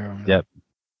yes, I do remember. Yep.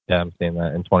 Yeah, I'm seeing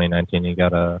that. In 2019, he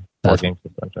got a 4-game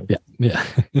suspension. Yeah.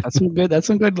 That's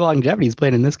some good longevity. He's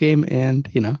playing in this game, and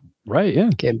right, yeah,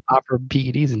 getting popped for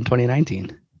PEDs in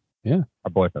 2019. Yeah,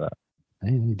 our boy for that.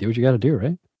 Hey, you do what you got to do,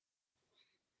 right?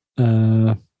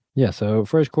 Yeah. So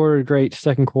first quarter, great.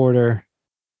 Second quarter,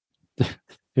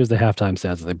 here's the halftime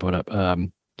stats that they put up.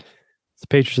 The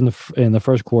Patriots in the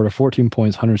first quarter, 14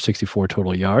 points, 164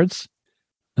 total yards.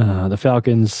 The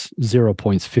Falcons, 0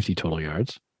 points, 50 total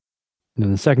yards. And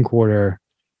in the second quarter,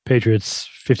 Patriots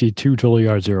 52 total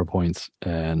yards, 0 points,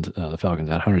 and the Falcons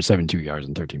had 172 yards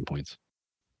and 13 points,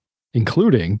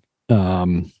 including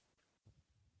an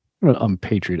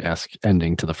unpatriot-esque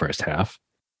ending to the first half,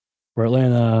 where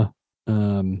Atlanta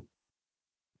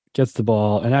gets the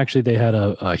ball, and actually they had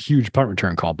a huge punt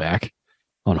return call back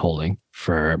on holding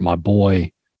for my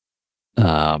boy,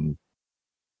 Allen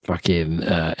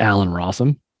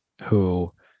Rossum,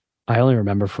 who I only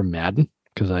remember from Madden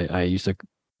because I used to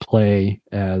play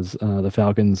as the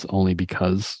Falcons only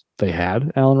because they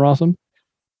had Allen Rossum.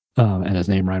 and his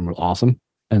name rhymed with awesome.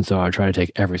 And so I try to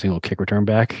take every single kick return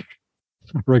back,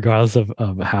 regardless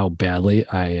of how badly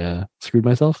I screwed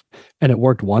myself. And it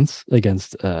worked once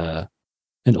against an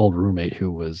old roommate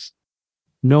who was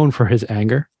known for his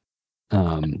anger.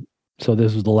 So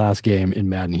this was the last game in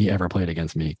Madden he ever played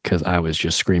against me because I was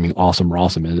just screaming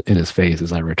awesome in his face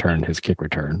as I returned his kick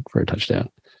return for a touchdown.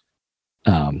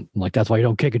 Like, that's why you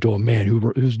don't kick it to a man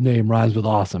whose name rhymes with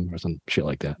awesome or some shit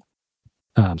like that.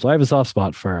 So I have a soft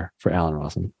spot for Allen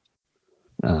Rossum.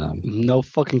 No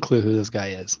fucking clue who this guy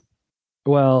is.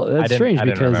 Well, that's strange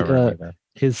because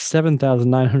his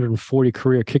 7,940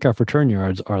 career kickoff return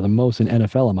yards are the most in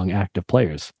NFL among active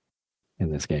players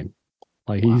in this game.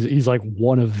 Like, wow. He's like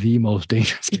one of the most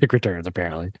dangerous kick returns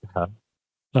apparently.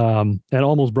 And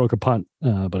almost broke a punt,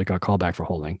 but it got called back for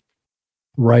holding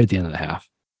right at the end of the half.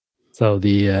 So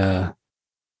the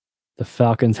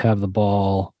Falcons have the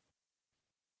ball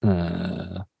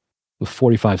with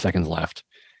 45 seconds left.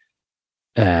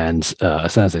 And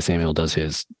Sensei Samuel does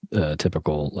his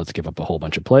typical, let's give up a whole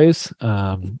bunch of plays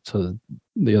so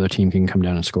the other team can come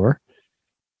down and score.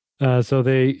 So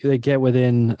they get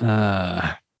within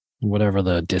whatever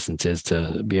the distance is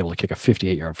to be able to kick a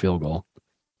 58-yard field goal.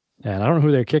 And I don't know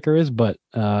who their kicker is, but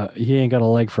he ain't got a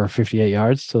leg for 58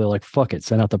 yards. So they're like, fuck it,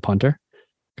 send out the punter,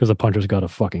 because the punter's got a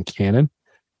fucking cannon.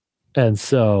 And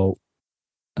so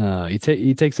he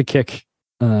takes a kick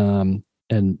and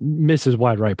misses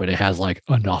wide right, but it has like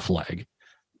enough leg.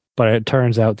 But it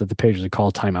turns out that the Patriots had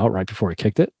called timeout right before he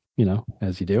kicked it,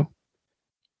 as you do.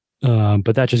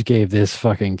 But that just gave this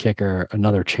fucking kicker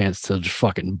another chance to just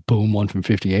fucking boom one from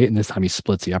 58, and this time he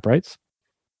splits the uprights,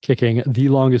 kicking the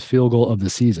longest field goal of the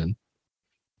season,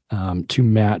 to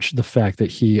match the fact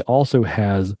that he also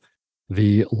has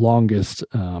the longest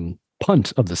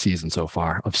punt of the season so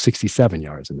far of 67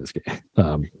 yards in this game,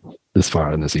 this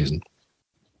far in the season.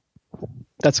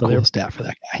 That's a cool stat for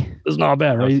that guy. It's not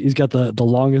bad, right? He's got the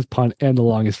longest punt and the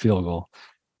longest field goal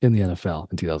in the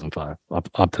NFL in 2005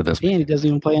 up to this point. And he doesn't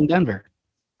even play in Denver.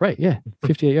 Right, yeah.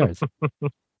 58 yards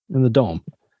in the dome.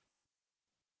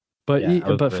 But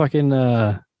fucking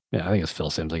I think it's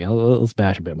Phil Simms again. Let's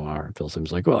bash a bit more. Phil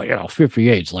Simms like, well,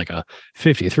 58 is like a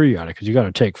 53 yarder because you got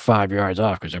to take 5 yards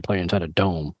off because they're playing inside a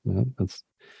dome. That's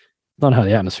not how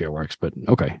the atmosphere works, but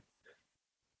okay.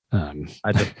 I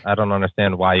don't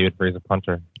understand why you would freeze a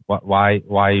punter. Why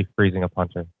are you freezing a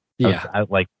punter? Yeah, I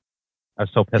was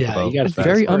so pissed about. It's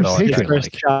very unpatriotic.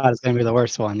 First shot is going to be the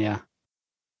worst one. Yeah.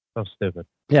 So stupid.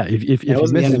 Yeah, if you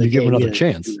miss him, you give him another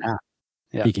chance.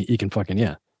 Yeah, he can fucking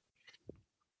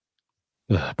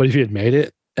But if he had made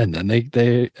it and then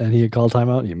he had called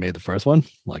timeout and he made the first one,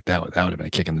 like that would have been a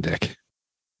kick in the dick.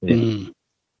 Yeah.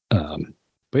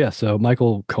 But yeah, so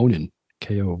Michael Koenen,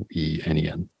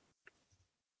 Koenen.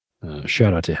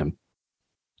 Shout out to him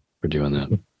for doing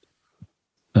that.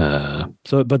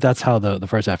 But that's how the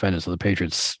first half ended. So the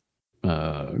Patriots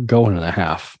go into the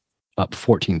half up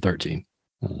 14-13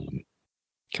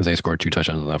 because they scored 2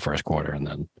 touchdowns in the first quarter and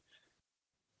then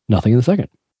nothing in the second.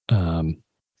 And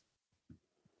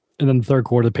then the third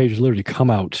quarter, the Patriots literally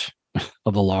come out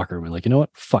of the locker room and like, you know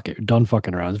what? Fuck it. We're done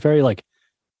fucking around. It's very like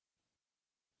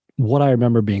what I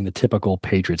remember being the typical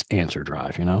Patriots answer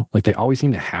drive, Like they always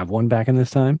seem to have one back in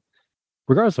this time.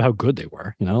 Regardless of how good they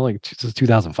were, like this is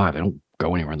 2005, they don't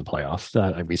go anywhere in the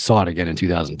playoffs. We saw it again in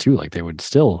 2002. Like they would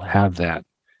still have that.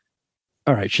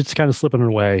 All right, shit's kind of slipping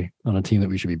away on a team that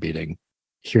we should be beating.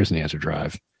 Here's an answer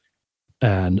drive,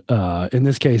 and in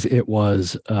this case, it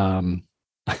was 2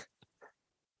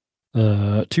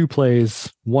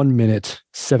 plays, 1 minute,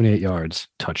 78 yards,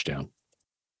 touchdown.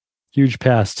 Huge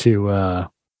pass to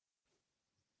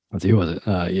let's see, who was it?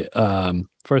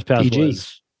 First pass PG.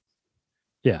 was.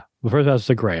 Yeah, the first pass was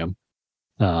to Graham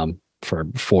for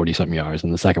 40-something yards,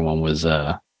 and the second one was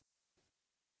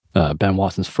Ben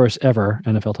Watson's first ever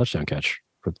NFL touchdown catch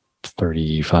for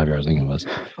 35 yards, I think it was.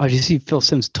 Oh, did you see Phil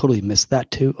Simms totally missed that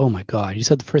too? Oh my God, you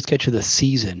said the first catch of the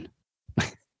season.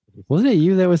 Wasn't it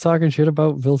you that was talking shit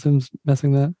about Phil Simms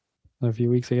messing that a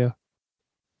few weeks ago?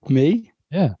 Me?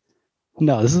 Yeah.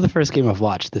 No, this is the first game I've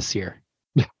watched this year.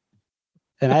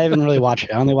 And I haven't really watched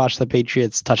it. I only watched the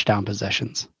Patriots touchdown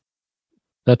possessions.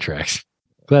 That tracks.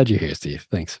 Glad you're here, Steve.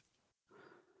 Thanks.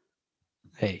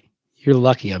 Hey, you're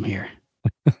lucky I'm here.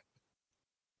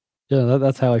 Yeah,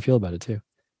 that's how I feel about it too.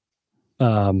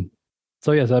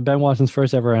 So Ben Watson's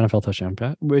first ever NFL touchdown,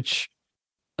 which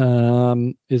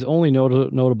is only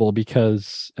notable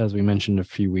because, as we mentioned a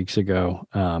few weeks ago,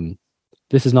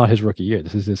 this is not his rookie year.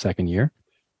 This is his second year,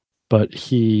 but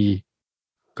he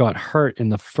got hurt in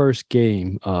the first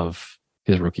game of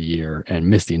his rookie year and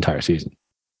missed the entire season.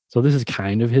 So this is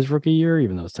kind of his rookie year,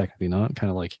 even though it's technically not. Kind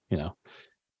of like,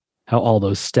 how all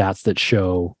those stats that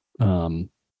show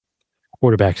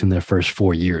quarterbacks in their first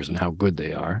 4 years and how good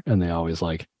they are, and they always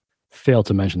like fail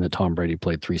to mention that Tom Brady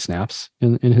played 3 snaps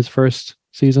in his first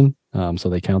season, so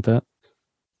they count that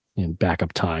in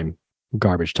backup time,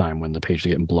 garbage time when the Patriots are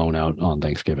getting blown out on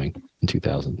Thanksgiving in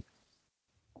 2000.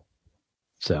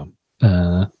 So,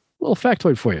 little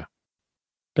factoid for you: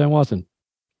 Ben Watson,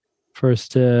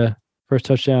 first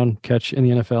touchdown catch in the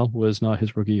NFL was not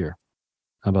his rookie year.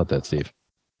 How about that, Steve?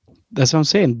 That's what I'm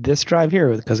saying. This drive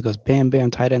here, because it goes bam,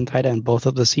 bam, tight end, both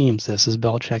of the seams. This is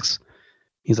Belichick's.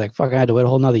 He's like, fuck, I had to wait a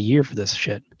whole nother year for this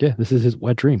shit. Yeah, this is his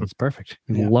wet dream. It's perfect.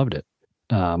 He loved it.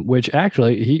 Which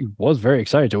actually, he was very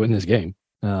excited to win this game.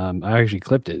 I actually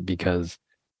clipped it because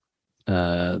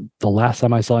the last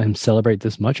time I saw him celebrate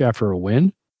this much after a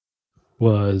win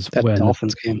was that when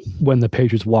Dolphins game. When the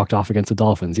Patriots walked off against the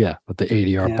Dolphins. Yeah, with the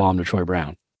 80-yard bomb to Troy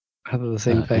Brown. I thought the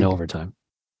same thing. In overtime.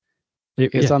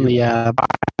 It's on the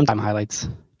time highlights.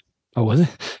 Oh, was it?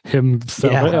 Him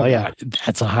celebrating? Yeah.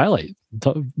 That's a highlight.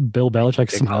 Bill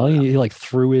Belichick smiling. He like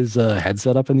threw his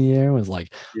headset up in the air and was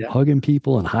like hugging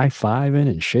people and high-fiving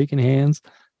and shaking hands.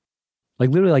 Like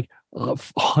literally like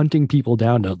hunting people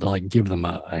down to like give them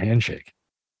a handshake.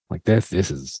 Like this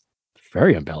is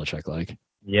very un-Belichick like.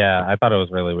 Yeah, I thought it was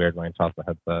really weird when he tossed the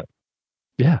headset.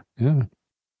 Yeah. I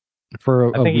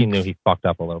think he knew he fucked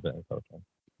up a little bit in coaching.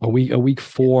 A week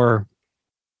 4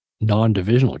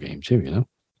 non-divisional game too, you know?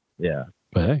 Yeah.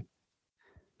 But hey.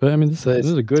 But I mean, this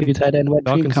is a good tight end wet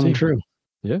dream coming true.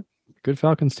 Yeah. Good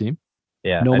Falcons team.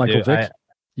 Yeah. No Michael Vick,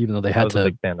 even though they had to. I was a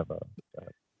big fan of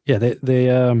Yeah, they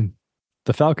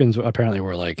the Falcons apparently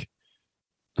were like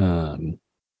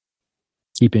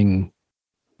keeping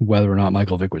whether or not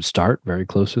Michael Vick would start very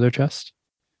close to their chest,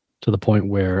 to the point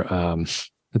where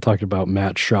they talked about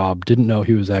Matt Schaub didn't know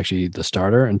he was actually the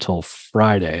starter until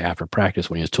Friday after practice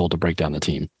when he was told to break down the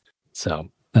team. So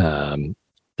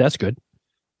that's good.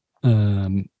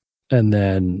 And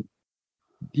then,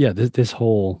 yeah, this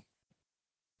whole,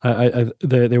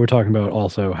 they were talking about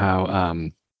also how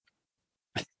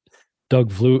Doug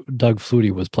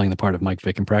Flutie was playing the part of Mike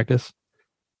Vick in practice.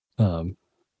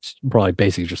 Probably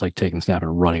basically just like taking snap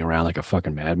and running around like a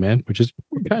fucking madman, which is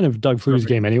kind of Doug Flutie's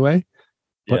game anyway.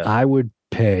 But I would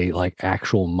pay like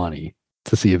actual money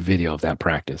to see a video of that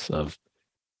practice of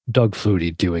Doug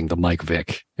Flutie doing the Mike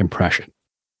Vick impression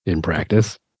in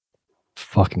practice.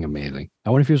 Fucking amazing.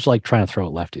 I wonder if he was like trying to throw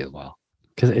it lefty as well.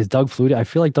 Because is Doug Flutie, I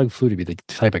feel like Doug Flutie would be the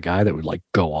type of guy that would like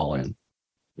go all in.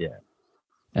 Yeah.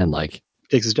 And like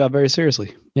takes his job very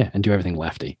seriously. Yeah, and do everything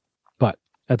lefty. But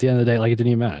at the end of the day, like it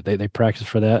didn't even matter. They practiced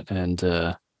for that and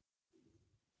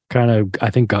kind of, I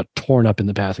think, got torn up in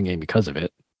the passing game because of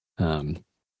it.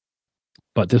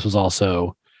 But this was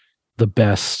also the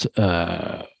best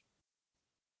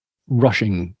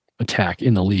rushing attack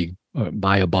in the league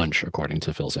by a bunch, according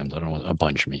to Phil Simms. I don't know what a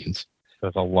bunch means.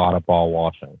 There's a lot of ball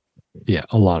washing. Yeah,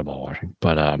 a lot of ball washing.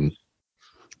 But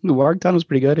the work done was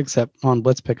pretty good, except on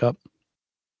blitz pickup.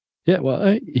 Yeah,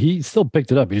 well, he still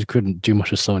picked it up. He just couldn't do much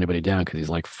to slow anybody down because he's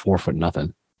like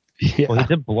 4'0". Yeah. Well, he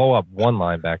did blow up one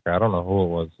linebacker. I don't know who it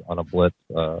was on a blitz.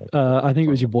 I think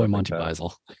it was your boy Monty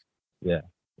Beisel. Yeah.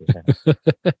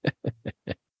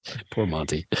 Poor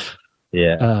Monty.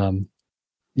 Yeah.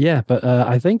 Yeah, but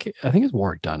I think his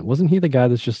work done. Wasn't he the guy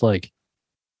that's just like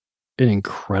an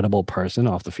incredible person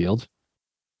off the field?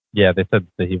 Yeah, they said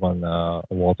that he won a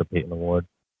Walter Payton Award.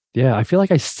 Yeah, I feel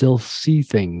like I still see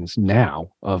things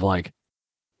now of like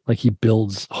he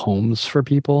builds homes for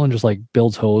people and just like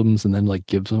builds homes and then like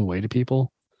gives them away to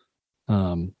people.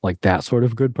 Like that sort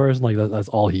of good person. Like that's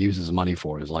all he uses money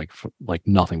for is like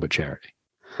nothing but charity.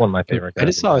 One of my favorite guys. I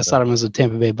just always thought him as a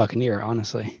Tampa Bay Buccaneer,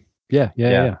 honestly. Yeah.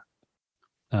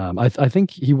 I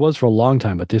think he was for a long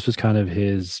time, but this was kind of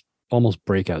his almost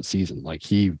breakout season. Like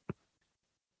I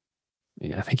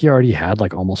think he already had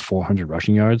like almost 400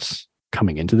 rushing yards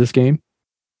coming into this game.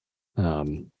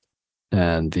 And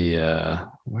the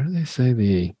where do they say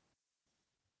the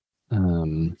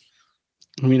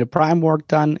I mean, a prime work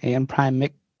done and prime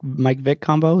Mike Vick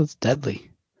combo is deadly.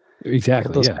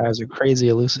 Exactly. Those guys are crazy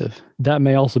elusive. That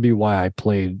may also be why I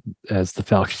played as the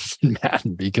Falcons in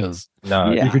Madden, because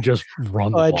you could just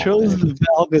run the ball. I chose the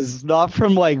Falcons not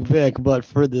from like Vic, but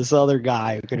for this other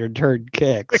guy who could return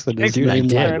kicks. And his name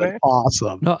was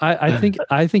awesome. No, I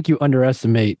think you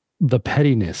underestimate the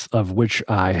pettiness of which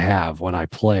I have when I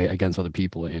play against other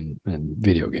people in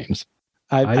video games.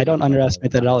 I don't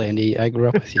underestimate that at all, Andy. I grew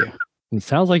up with you. It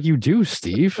sounds like you do,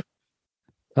 Steve.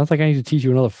 Sounds like I need to teach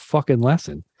you another fucking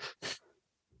lesson.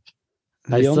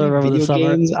 The only video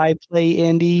games I play,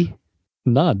 Andy,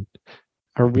 none,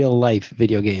 are real life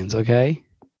video games. Okay,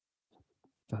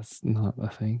 that's not a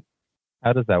thing.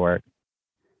 How does that work?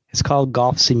 It's called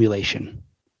golf simulation.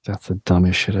 That's the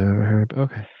dumbest shit I've ever heard.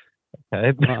 Okay. Okay.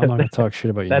 I'm not gonna talk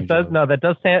shit about you.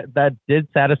 That did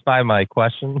satisfy my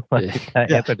question. Like,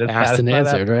 that answer did Asked and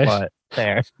satisfy answered, that,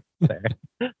 right?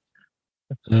 But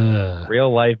fair.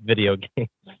 Real life video game.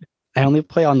 I only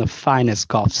play on the finest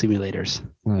golf simulators.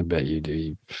 I bet you do,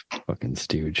 you fucking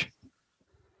stooge.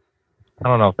 I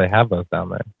don't know if they have those down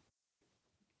there.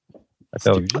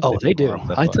 They do.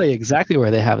 I'll tell you exactly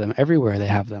where they have them. Everywhere they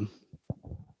have them.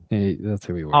 Hey, that's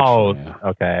who we work for. Yeah.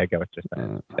 Okay. I get what you're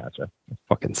saying. Gotcha.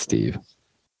 Fucking Steve.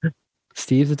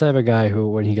 Steve's the type of guy who,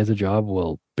 when he gets a job,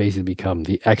 will basically become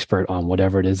the expert on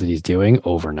whatever it is that he's doing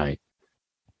overnight.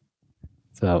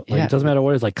 So it doesn't matter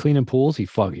what it's like cleaning pools. He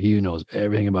knows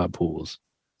everything about pools.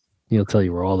 He'll tell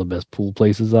you where all the best pool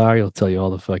places are. He'll tell you all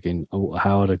the fucking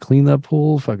how to clean that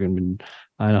pool. Fucking,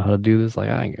 I know how to do this. Like,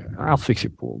 I'll fix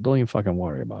your pool. Don't even fucking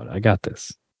worry about it. I got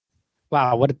this.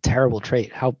 Wow, what a terrible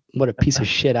trait. What a piece of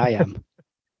shit I am.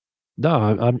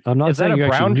 No, I'm not saying you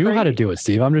actually knew how to do it,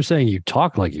 Steve. I'm just saying you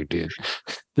talk like you did.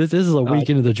 This is a week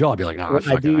into the job. You're like,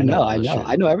 no,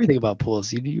 I know everything about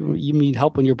pools. You need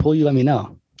help on your pool, you let me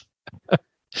know.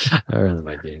 That's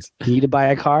my days. You need to buy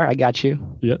a car? I got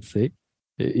you. Yeah, see?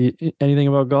 Anything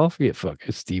about golf? Yeah, fuck.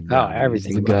 It's Steve Brown.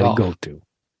 Everything. He's the guy to go to.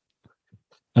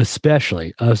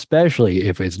 Especially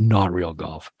if it's not real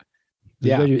golf.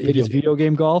 Yeah. If it's video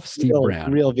game golf, Steve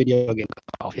Brown. Real video game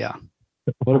golf, yeah.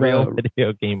 What about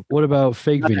video game? What about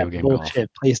fake video game golf?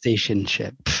 Bullshit, PlayStation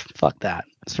shit. Fuck that.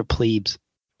 It's for plebes.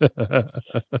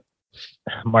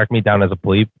 Mark me down as a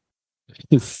plebe.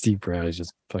 Steve Brown is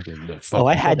just fucking.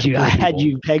 I had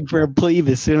you pegged for a plebe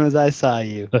as soon as I saw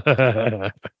you.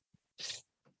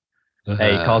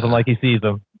 Hey, he calls him like he sees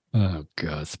them. Oh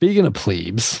god! Speaking of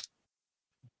plebes,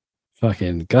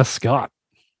 fucking Gus Scott,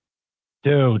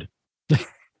 dude,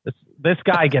 this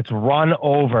guy gets run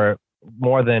over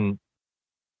more than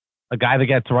a guy that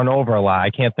gets run over a lot.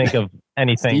 I can't think of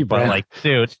anything but like,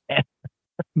 dude.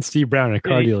 Steve Brown at a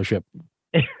car dealership.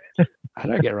 How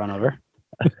did I get run over?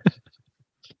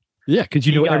 Yeah, because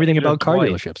you know everything about car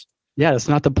dealerships. Yeah, that's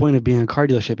not the point of being a car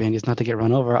dealership, Andy. It's not to get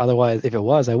run over. Otherwise, if it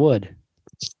was, I would.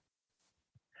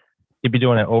 You'd be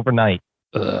doing it overnight.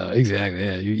 Exactly.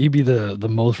 Yeah, you'd be the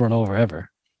most run over ever.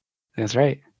 That's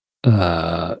right.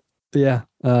 Yeah.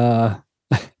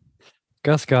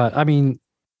 Gus Scott. I mean,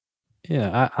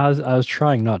 yeah. I was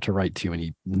trying not to write too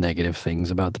many negative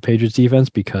things about the Patriots defense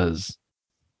because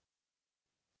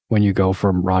when you go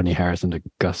from Rodney Harrison to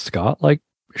Gus Scott, like,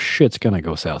 shit's gonna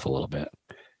go south a little bit.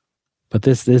 But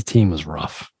this team was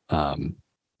rough.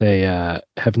 They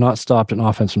have not stopped an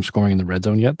offense from scoring in the red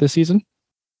zone yet this season.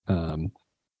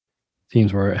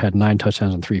 Teams had 9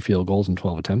 touchdowns and 3 field goals and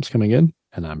 12 attempts coming in,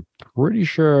 and I'm pretty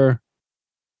sure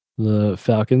the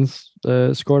Falcons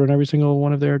scored on every single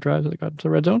one of their drives that got to the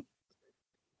red zone.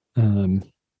 I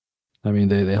mean,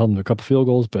 they held them to a couple field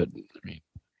goals, but I mean,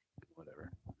 whatever.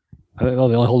 They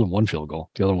only held them 1 field goal.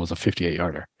 The other one was a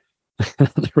 58-yarder.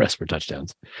 The rest were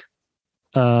touchdowns.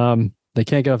 They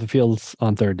can't get off the field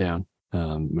on third down,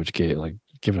 which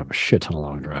giving up a shit ton of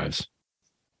long drives.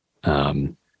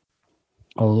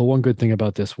 Although the one good thing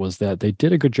about this was that they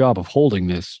did a good job of holding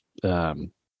this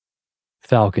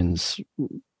Falcons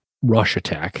rush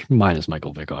attack, minus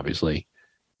Michael Vick, obviously,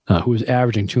 who was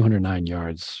averaging 209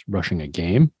 yards rushing a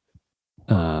game.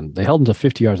 They held them to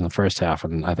 50 yards in the first half,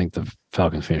 and I think the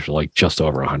Falcons finished with like just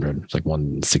over 100. It's like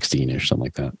 116-ish, something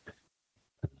like that.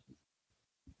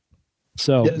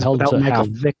 So held without Michael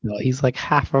Vick, though, he's like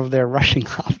half of their rushing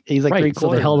off. He's like right. So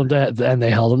they held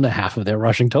them to half of their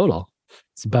rushing total.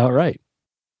 It's about right.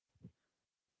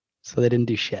 So they didn't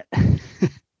do shit.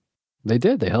 They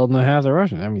did. They held them to half their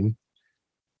rushing. I mean,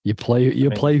 you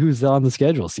play who's on the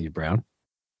schedule, Steve Brown.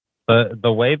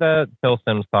 The way that Phil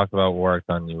Simms talked about Warwick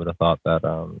Dunn, you would have thought that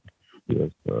he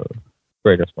was the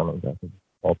greatest one of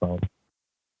all time.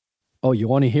 Oh, you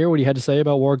want to hear what he had to say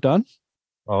about Warwick Dunn?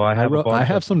 Oh, I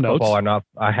have some notes.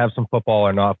 I have some football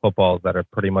or not footballs that are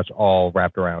pretty much all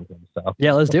wrapped around him. So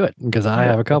yeah, let's do it because I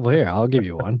have a couple here. I'll give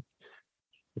you one.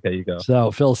 Okay, you go.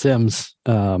 So Phil Simms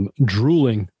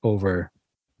drooling over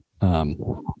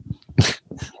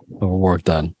Warwick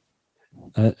Dunn,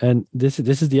 and this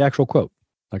is the actual quote.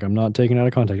 Like, I'm not taking it out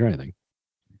of context or anything.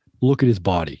 Look at his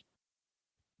body.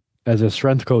 As a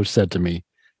strength coach said to me,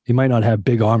 he might not have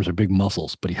big arms or big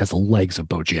muscles, but he has the legs of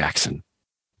Bo Jackson.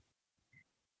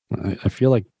 I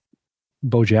feel like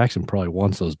Bo Jackson probably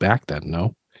wants those back then,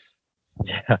 no?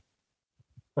 Yeah.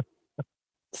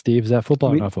 Steve, is that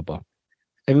football or not football?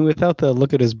 I mean, without the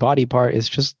look at his body part, it's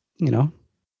just,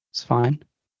 it's fine.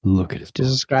 Look at his body.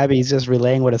 Just describing, he's just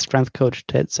relaying what a strength coach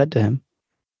said to him.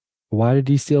 Why did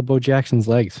he steal Bo Jackson's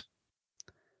legs?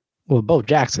 Well, Bo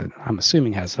Jackson, I'm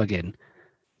assuming, has fucking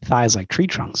thighs like tree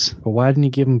trunks. But why didn't he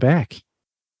give them back?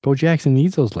 Bo Jackson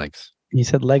needs those legs. He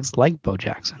said legs like Bo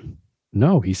Jackson.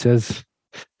 No, he says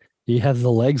he has the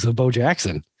legs of Bo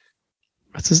Jackson.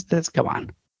 Come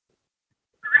on.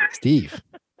 Steve.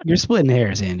 You're splitting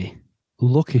hairs, Andy.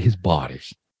 Look at his body.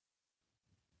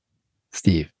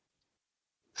 Steve.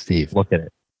 Look at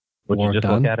it. Would you just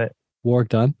look at it? Work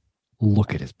done.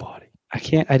 Look at his body. I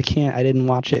didn't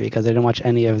watch it because I didn't watch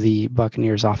any of the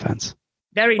Buccaneers offense.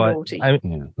 Very naughty. Yeah,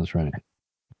 that's right.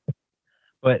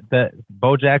 But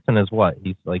Bo Jackson is what?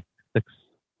 He's like six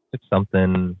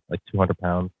something, like 200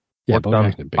 pounds. Yeah, Bo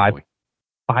Jackson, big boy.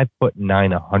 5'9",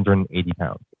 180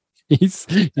 pounds. He's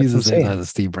the same size as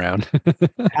Steve Brown.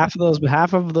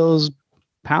 half of those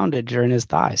poundage are in his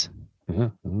thighs. Yeah.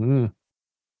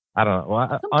 I don't know.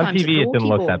 Well, on TV, it didn't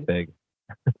look that big.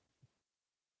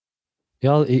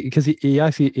 Yeah, because he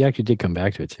actually did come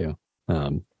back to it too.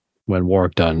 When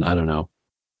Warwick Dunn, I don't know,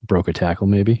 broke a tackle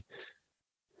maybe,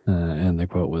 and the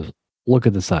quote was, "Look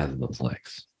at the size of those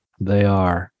legs. They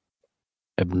are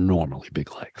abnormally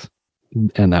big legs,"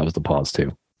 and that was the pause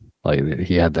too. Like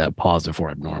he had that pause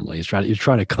before abnormally. He's trying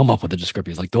to come up with a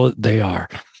description. He's like, they are.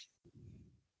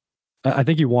 I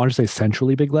think he wanted to say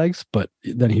centrally big legs, but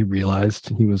then he realized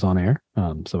he was on air,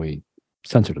 so he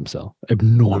censored himself.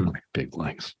 Abnormally big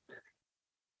legs.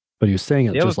 But he was saying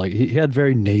it just like he had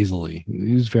very nasally.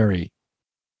 He was very.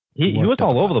 He was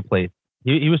all over the place.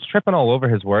 He was tripping all over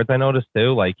his words. I noticed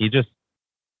too. Like I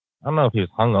don't know if he was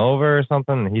hungover or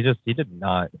something. He did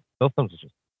not. Those things was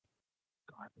just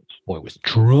garbage. Boy was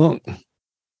drunk.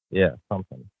 Yeah,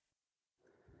 something.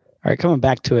 All right, coming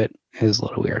back to it is a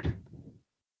little weird.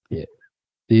 Yeah,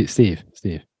 Steve,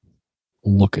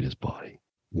 look at his body.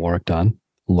 Warwick Dunn,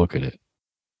 look at it.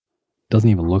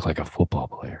 Doesn't even look like a football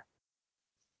player.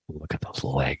 Look at those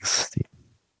legs, Steve.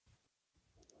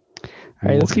 All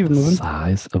right, let's keep it moving. The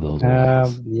size of those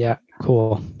legs. Yeah,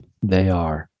 cool. They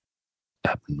are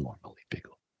abnormally big.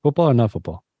 Football or not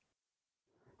football?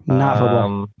 Not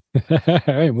football. All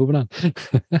right, moving on.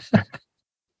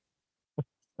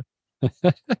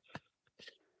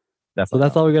 So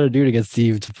that's all we got to do to get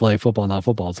Steve to play football, not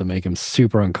football, to make him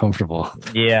super uncomfortable.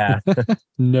 Yeah.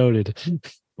 Noted.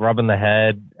 Rubbing the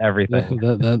head, everything.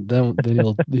 Then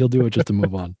he'll do it just to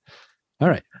move on. All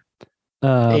right.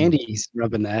 Andy's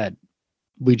rubbing the head.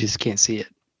 We just can't see it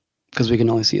because we can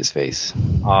only see his face.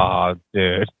 Oh,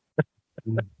 dude.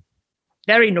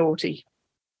 Very naughty.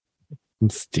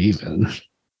 Steven.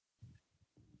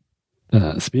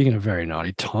 Speaking of very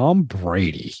naughty, Tom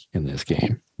Brady in this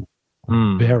game.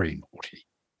 Very naughty.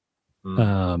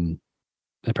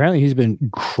 Apparently he's been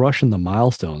crushing the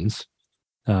milestones.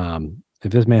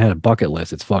 If this man had a bucket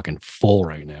list, it's fucking full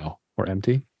right now. Or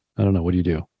empty. I don't know. What do?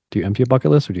 Do you empty a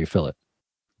bucket list or do you fill it?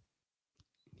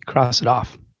 Cross it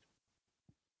off.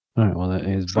 All right. Well, that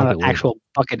is it's not an actual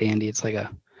bucket, Andy. It's like a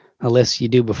list you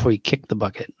do before you kick the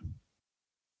bucket.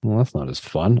 Well, that's not as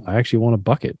fun. I actually want a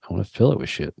bucket. I want to fill it with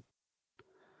shit.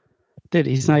 Dude,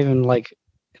 he's not even like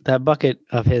that bucket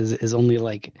of his is only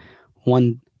like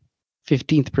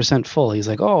 1/15% full. He's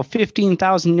like,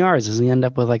 15,000 yards. Does he end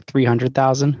up with like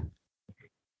 300,000?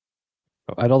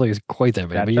 I don't think it's quite that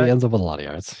many, but he ends up with a lot of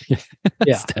yards.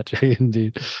 Yeah. Statue,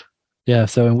 indeed. Yeah,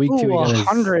 so in week 2, he got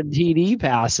 100 TD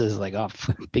passes. Like,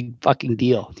 big fucking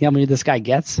deal. Do you know how many this guy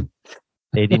gets?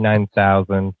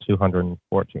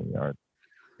 89,214 yards.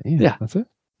 Damn, yeah. That's it?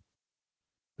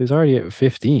 He's already at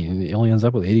 15. He only ends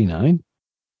up with 89?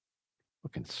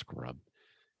 Fucking scrub.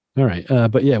 All right.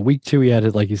 But yeah, week 2, he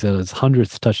had, like you said, his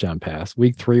 100th touchdown pass.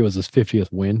 Week 3 was his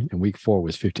 50th win, and week 4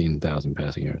 was 15,000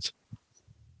 passing yards.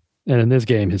 And in this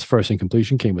game, his first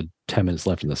incompletion came with 10 minutes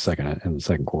left in the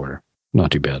second quarter. Not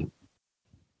too bad.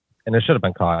 And it should have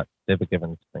been caught. David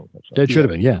Givens thing. It should have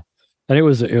been, yeah. And it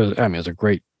was a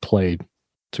great play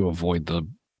to avoid the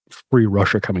free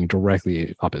rusher coming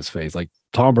directly up his face. Like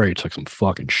Tom Brady took some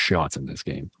fucking shots in this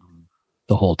game.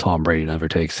 The whole Tom Brady never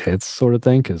takes hits sort of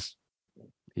thing, because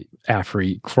after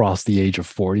he crossed the age of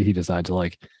 40, he decided to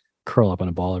like curl up on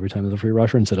a ball every time there's a free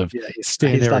rusher instead of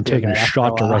standing there and taking a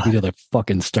shot directly to the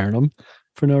fucking sternum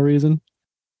for no reason.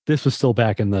 This was still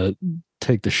back in the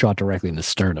take the shot directly in the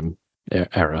sternum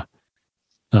era.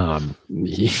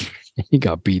 He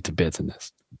got beat to bits in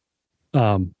this.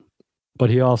 But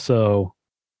he also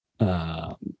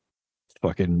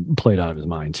fucking played out of his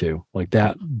mind too. Like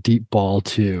that deep ball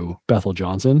to Bethel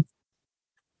Johnson,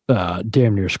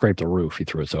 damn near scraped the roof. He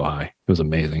threw it so high. It was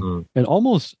amazing. And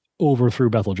almost overthrew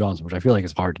Bethel Johnson, which I feel like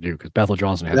is hard to do because Bethel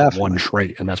Johnson has one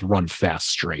trait, and that's run fast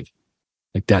straight.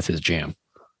 Like that's his jam.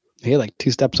 He had like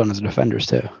 2 steps on his defenders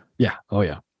too. Yeah. Oh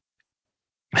yeah.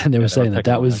 And they were saying that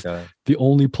that was the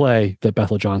only play that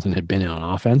Bethel Johnson had been in on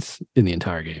offense in the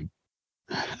entire game.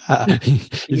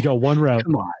 He's got one route.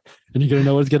 Come on. And you're going to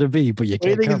know what it's going to be, but you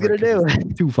can't What do you think he's going to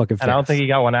do? Too fucking fast. And I don't think he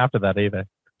got one after that either.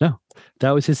 No.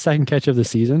 That was his second catch of the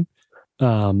season.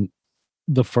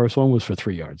 The first one was for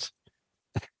 3 yards.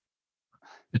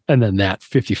 And then that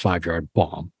 55-yard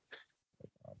bomb.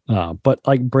 But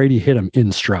like Brady hit him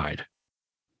in stride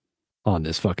on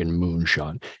this fucking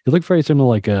moonshot. It looked very similar to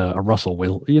like a Russell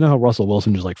Wilson. You know how Russell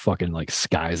Wilson just like fucking like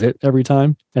skies it every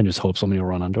time and just hopes somebody will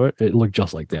run under it? It looked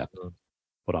just like that,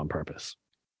 but on purpose.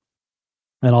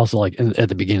 And also like at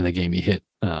the beginning of the game, he hit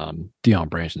Deion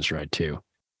Branch in stride too.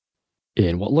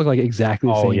 In what looked like exactly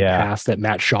the same pass that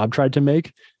Matt Schaub tried to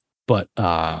make, but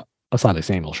Asante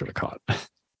Samuel should have caught.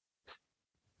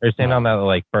 Are you saying on that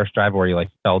like first drive where he like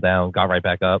fell down, got right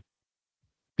back up?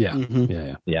 Yeah.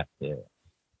 Mm-hmm. Yeah.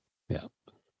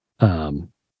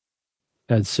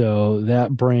 And so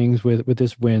that brings with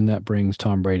this win, that brings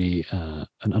Tom Brady an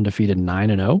undefeated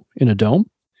 9-0 in a dome,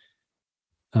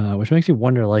 which makes you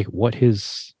wonder like what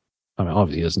his. I mean,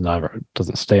 obviously he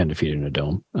doesn't stay undefeated in a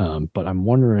dome, but I'm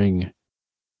wondering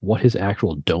what his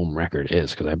actual dome record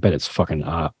is, because I bet it's fucking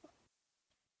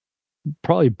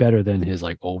probably better than his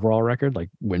like overall record, like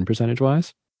win percentage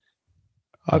wise.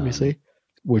 Obviously,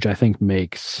 which I think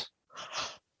makes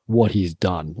what he's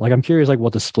done. Like, I'm curious, like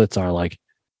what the splits are like.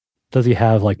 Does he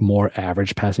have like more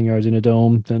average passing yards in a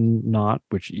dome than not?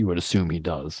 Which you would assume he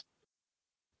does.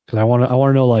 Because I want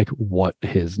to know like what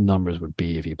his numbers would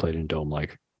be if he played in a dome.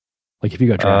 Like if he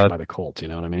got drafted by the Colts, you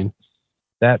know what I mean?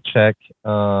 That check.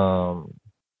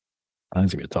 I think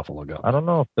it's gonna be a tough one to look up. I don't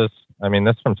know if this. I mean,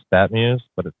 this from StatMuse,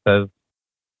 but it says.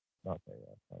 Okay,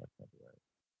 yeah, that's not right.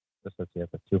 This says he has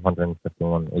a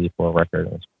 251-84 record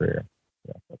in his career.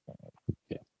 Yeah, that's not right.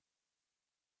 Yeah.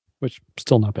 Which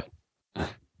still not bad.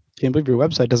 Can't believe your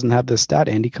website doesn't have this stat,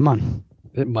 Andy. Come on.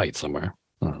 It might somewhere.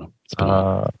 I don't know. It's been a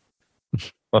while.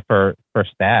 But for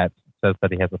stats, it says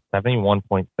that he has a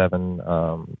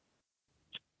 71.7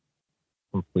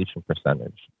 completion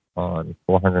percentage on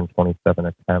 427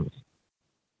 attempts.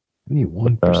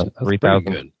 71%. That's pretty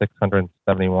good.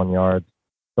 3,671 yards,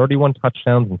 31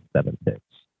 touchdowns, and 7 picks.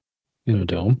 In a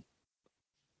dome?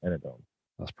 In a dome.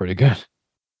 That's pretty good.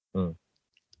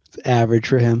 It's average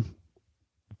for him.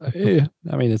 Yeah,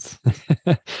 I mean, it's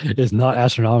it's not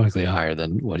astronomically higher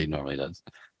than what he normally does.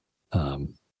 All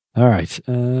right.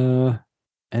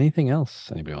 Anything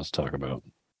else anybody wants to talk about?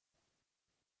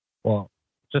 Well,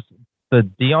 just the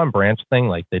Deion Branch thing.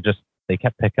 Like they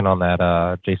kept picking on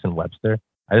that Jason Webster.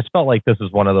 I just felt like this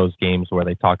was one of those games where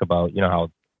they talk about, you know,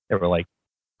 how they were like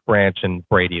Branch and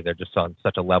Brady. They're just on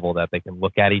such a level that they can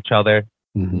look at each other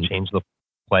and change the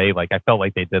play. Like I felt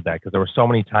like they did that because there were so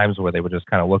many times where they would just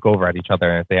kind of look over at each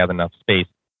other, and if they have enough space,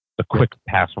 the quick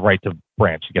pass right to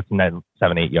Branch gets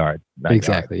 7-8 yards.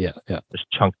 Exactly. Yards. Yeah. Just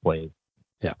chunk plays.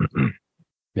 Yeah.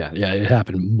 Yeah. It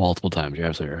happened multiple times. You're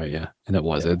absolutely right. Yeah. And it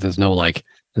was. There's no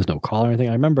call or anything.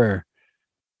 I remember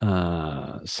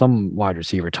some wide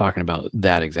receiver talking about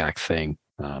that exact thing,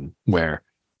 where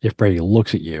if Brady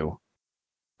looks at you,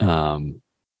 then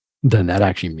that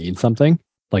actually means something.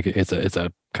 Like it's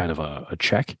a kind of a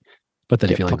check. But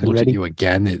then if he like looks at you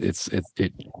again,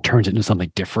 it turns into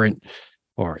something different.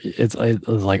 Or it's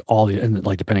like all the, and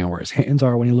like depending on where his hands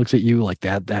are when he looks at you, like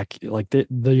that like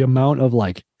the amount of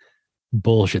like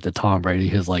bullshit that Tom Brady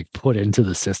has like put into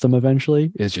the system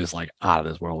eventually is just like out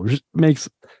of this world. It just makes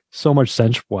so much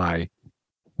sense why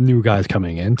new guys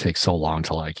coming in take so long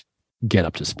to like get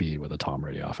up to speed with a Tom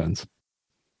Brady offense.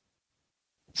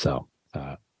 So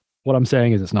what I'm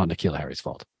saying is it's not N'Keal Harry's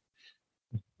fault.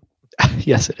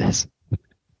 Yes, it is.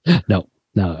 No,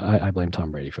 I blame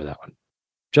Tom Brady for that one.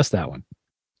 Just that one.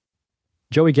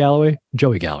 Joey Galloway's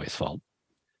fault.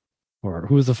 Or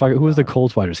who was the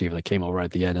Colts wide receiver that came over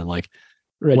at the end and like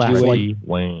Reggie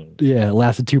Wayne? Yeah,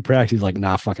 lasted 2 practices. Like,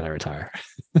 nah, fucking, I retire.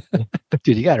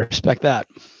 Dude, you gotta respect that.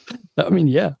 I mean,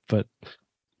 yeah, but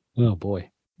oh boy.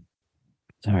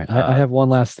 All right, I have one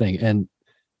last thing, and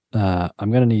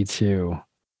I'm gonna need to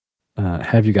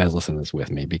have you guys listen to this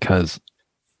with me because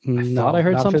I thought I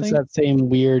heard something. It's that same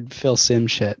weird Phil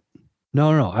Simms shit.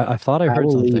 No. I thought I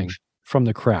heard something from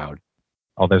the crowd.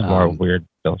 Oh, there's more weird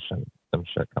Phil Simms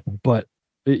shit coming. But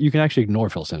you can actually ignore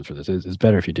Phil Simms for this. It's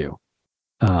better if you do.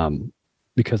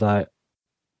 Because I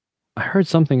heard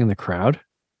something in the crowd,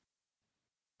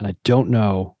 and I don't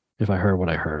know if I heard what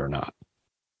I heard or not.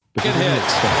 Good hit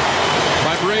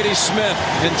by Brady Smith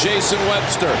and Jason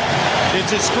Webster.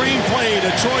 It's a screenplay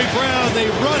to Troy Brown. They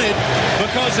run it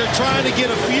because they're trying to get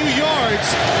a few yards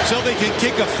so they can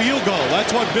kick a field goal.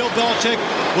 That's what Bill Belichick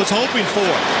was hoping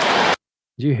for.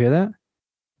 Did you hear that?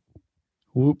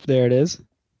 Whoop, there it is.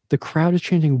 The crowd is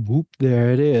chanting "Whoop,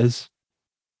 there it is"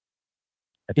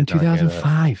 in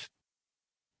 2005.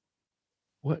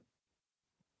 What?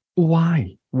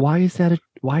 Why? Why is that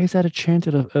a chant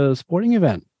at a sporting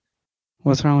event?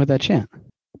 What's wrong with that chant?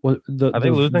 Well, Are they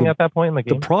losing at that point in the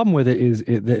game? The problem with it is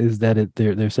that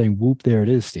they're saying "Whoop, there it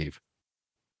is," Steve.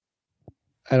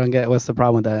 I don't get what's the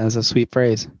problem with that. That's a sweet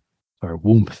phrase. Or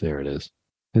 "Whoop, there it is."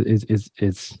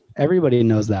 It's everybody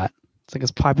knows that. It's like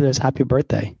as popular as "Happy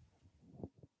Birthday."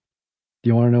 Do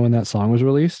you want to know when that song was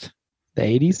released? The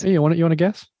 80s? Hey, you want to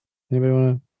guess? Anybody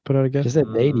want to put out a guess? Just said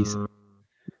the 80s.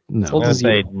 No. I'm going to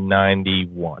say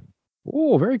 91.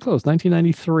 Oh, very close.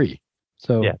 1993.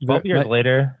 So yeah, 12 years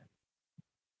later.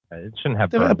 It shouldn't have.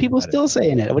 There are people still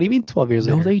saying it. What do you mean 12 years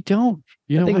later? No, they don't.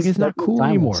 You know, like, it's not cool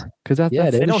anymore because that's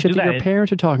the shit that your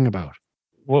parents are talking about.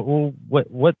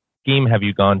 What game have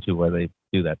you gone to where they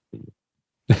do that to you?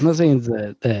 I'm not saying it's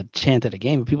the chant at a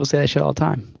game, but people say that shit all the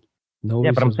time. No,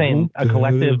 yeah, but I'm saying a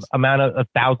collective amount of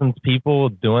thousands of people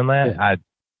doing that. Yeah.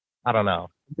 I don't know.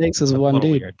 It takes us one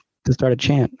dude to start a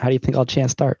chant. How do you think all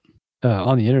chants start?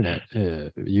 On the internet,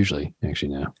 usually.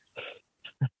 Actually, now.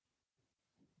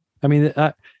 I mean,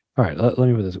 all right. Let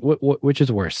me put this. Which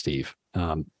is worse, Steve?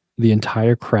 The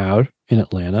entire crowd in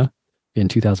Atlanta in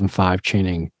 2005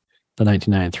 chanting the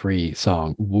 1993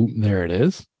 song "Whoop, there it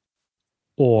is,"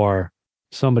 or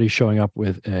somebody showing up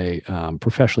with a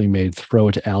professionally made "throw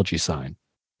it to algae" sign.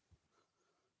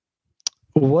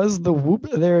 Was the "whoop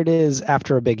there it is"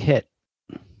 after a big hit?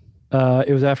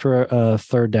 It was after a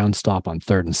third down stop on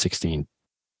 3rd and 16.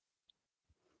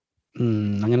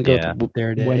 I'm gonna go with the "whoop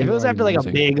there it is." If it was after like a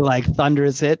big like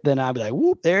thunderous hit, then I'd be like,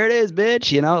 "Whoop there it is,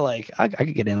 bitch!" You know, like I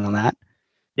could get in on that.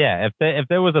 Yeah, if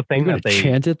there was a thing that they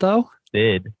chant it though,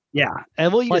 did. Yeah,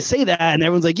 and well, you just say that, and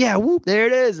everyone's like, "Yeah, whoop, there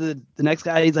it is." And the next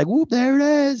guy, he's like, "Whoop, there it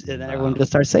is," and then everyone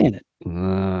just starts saying it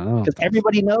because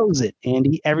everybody knows it,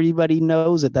 Andy. Everybody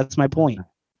knows it. That's my point.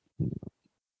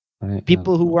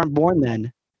 People who weren't born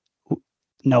then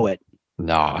know it.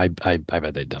 No, I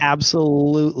bet they don't.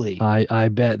 Absolutely. I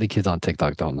bet the kids on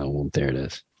TikTok don't know "Whoop, there it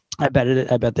is." I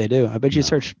bet they do. I bet you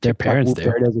search their TikTok, parents.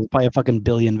 There it is. There's probably a fucking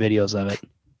billion videos of it.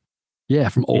 Yeah,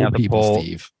 from old people,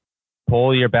 Steve.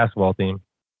 Pull your basketball team.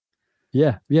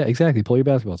 Yeah, exactly. Pull your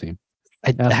basketball team.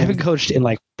 I haven't coached in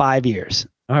like 5 years.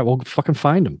 All right, well, fucking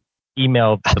find them.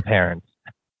 Email the parents.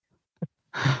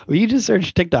 Well, you just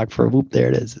search TikTok for "Whoop, there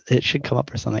it is." It should come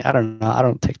up or something. I don't know. I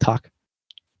don't TikTok.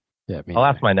 Yeah, I'll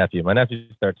ask my nephew. My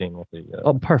nephew's 13. We'll see.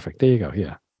 Oh, perfect. There you go.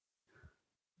 Yeah.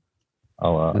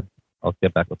 I'll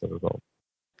get back with the results.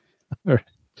 All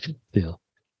right. Deal.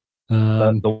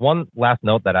 The one last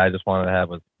note that I just wanted to have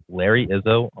was Larry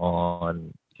Izzo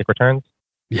on kick returns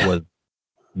was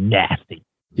nasty.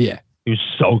 Yeah. He was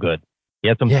so good. He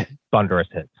had some thunderous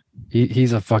hits.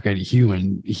 He's a fucking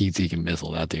human heat-seeking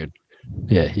missile, that dude.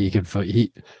 Yeah,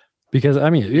 because I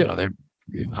mean, you know,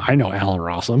 I know Alan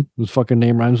Rossum. His fucking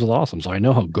name rhymes with awesome, so I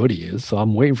know how good he is. So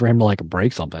I'm waiting for him to like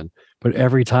break something. But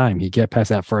every time he get past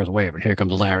that first wave, and here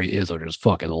comes Larry Izzo to just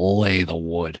fucking lay the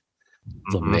wood.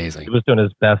 It's amazing. He was doing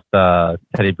his best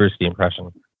Teddy Bruschi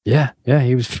impression. Yeah,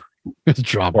 he was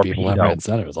dropping people left, right, and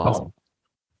center. It was awesome.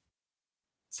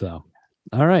 So,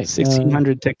 all right,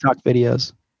 1,600 TikTok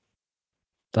videos.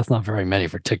 That's not very many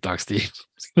for TikTok, Steve. I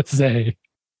was gonna say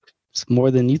it's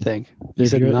more than you think.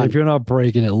 If you're not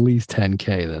breaking at least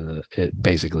 10K, then it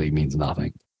basically means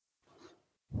nothing.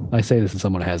 I say this as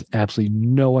someone who has absolutely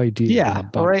no idea. Yeah,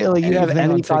 about right. Like you have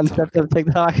any concept of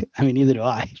TikTok? I mean, neither do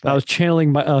I. But I was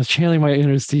channeling my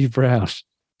inner Steve Brown.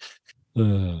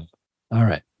 All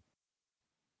right,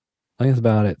 I think that's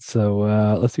about it. So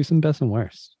let's do some best and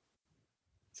worst.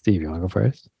 Steve, you want to go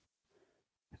first?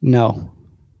 No.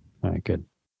 All right, good.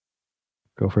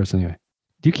 Go first anyway.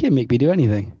 You can't make me do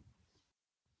anything.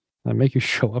 I make you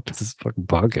show up to this fucking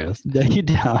podcast. No, you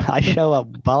don't. I show up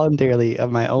voluntarily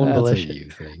of my own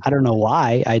volition. I don't know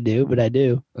why I do, but I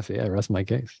do. See, I rest my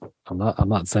case. I'm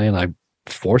not saying I'm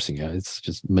forcing you. It's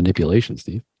just manipulation,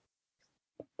 Steve.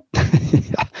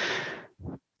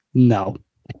 No.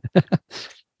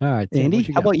 All right, Tim, Andy,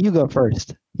 how about you go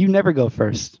first? You never go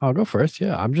first. I'll go first.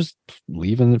 Yeah, I'm just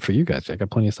leaving it for you guys. I got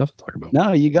plenty of stuff to talk about.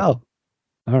 No, you go.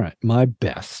 All right, my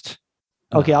best.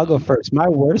 Okay, I'll go first. My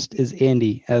worst is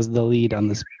Andy as the lead on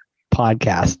this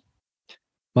podcast.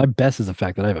 My best is the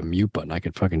fact that I have a mute button. I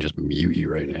could fucking just mute you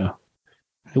right now.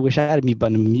 I wish I had a mute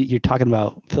button to mute. You're talking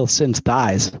about Phil Sims'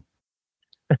 thighs.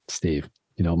 Steve,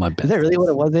 you know, my best. Is that really what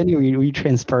it was, Andy? Were you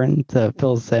transferring to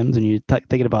Phil Sims and you're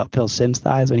thinking about Phil Sims'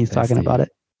 thighs when he's talking about it?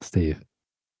 Steve,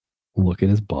 look at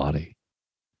his body.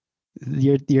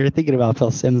 You're thinking about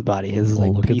Phil Sims' body. His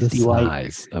like look at the pasty white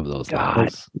size of those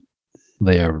thighs.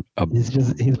 They are.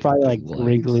 He's probably like legs.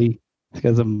 wrinkly. He's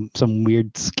got some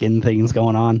weird skin things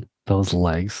going on. Those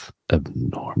legs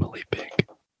abnormally big.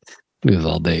 It was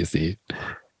all day, Steve.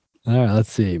 All right,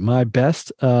 let's see. My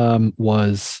best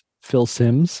was Phil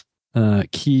Simms,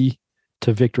 key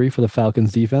to victory for the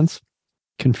Falcons defense.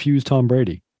 Confused Tom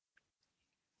Brady.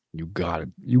 You got it.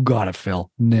 You got it,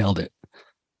 Phil. Nailed it.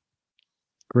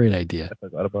 Great idea. I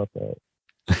forgot about that.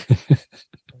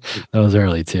 That was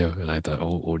early too, and I thought,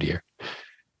 oh dear.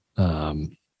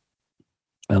 And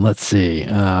let's see.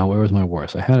 Where was my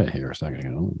worst? I had it here a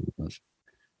second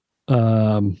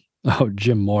ago.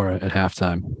 Jim Mora at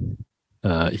halftime.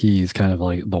 He's kind of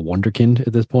like the wonderkind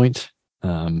at this point.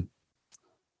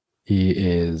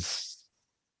 This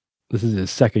is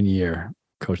his second year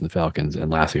coaching the Falcons,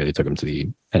 and last year they took him to the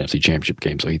NFC Championship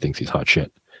game, so he thinks he's hot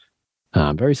shit.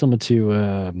 Very similar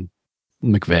to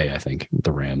McVay, I think,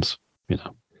 the Rams.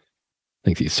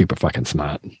 Thinks he's super fucking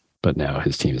smart, but now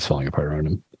his team is falling apart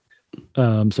around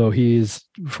him. So he's,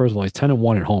 first of all, he's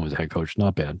 10-1 at home as a head coach,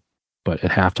 not bad. But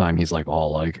at halftime, he's like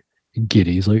all like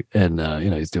giddy, he's like, and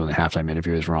he's doing the halftime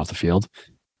interviews from off the field.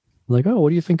 I'm like, oh, what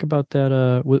do you think about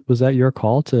that? Was that your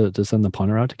call to send the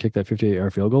punter out to kick that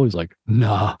 58-yard field goal? He's like,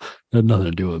 nah, that had nothing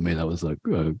to do with me. That was a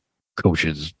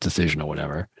coach's decision or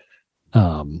whatever.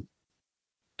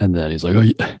 And then he's like, oh,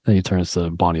 yeah. Then he turns to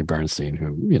Bonnie Bernstein,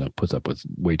 who puts up with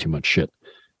way too much shit,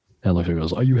 and looks and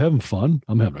goes, "Are you having fun?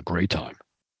 I'm having a great time."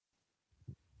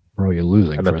 Bro, you're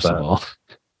losing, first of all.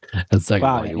 And second of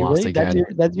all, you lost again.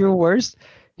 That's your worst.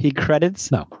 He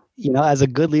credits, as a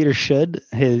good leader should.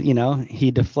 He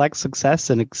deflects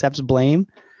success and accepts blame.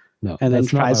 No, and then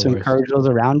tries to encourage those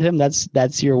around him.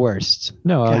 That's your worst.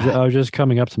 No, I was just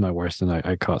coming up to my worst, and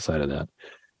I caught sight of that.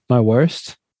 My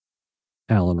worst,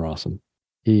 Allen Rossum.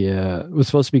 He was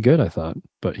supposed to be good, I thought,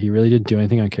 but he really didn't do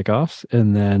anything on kickoffs.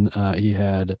 And then he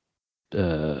had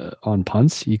on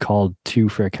punts, he called 2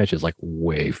 fair catches like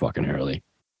way fucking early.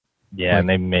 Yeah, and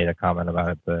they made a comment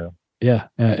about it too. Yeah,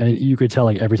 and you could tell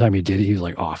like every time he did it, he was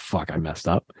like, "Oh fuck, I messed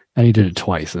up," and he did it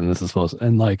twice. And this is supposed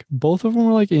and like both of them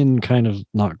were like in kind of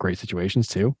not great situations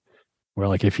too, where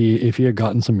like if he had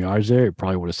gotten some yards there, it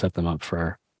probably would have set them up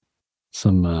for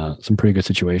some pretty good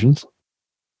situations.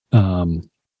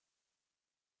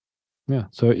 Yeah,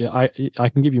 so yeah, I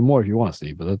can give you more if you want,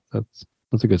 Steve, but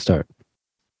that's a good start. Do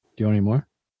you want any more?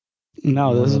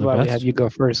 No, this is why we have you go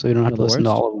first, so you don't have to listen to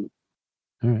all of them.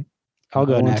 All right, I'll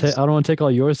go next. I don't want to take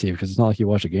all yours, Steve, because it's not like you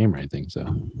watch a game or anything. So,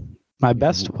 my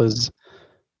best was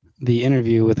the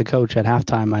interview with the coach at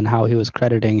halftime and how he was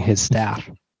crediting his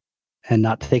staff and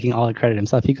not taking all the credit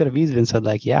himself. He could have easily said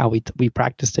like, "Yeah, we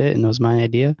practiced it and it was my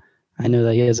idea. I knew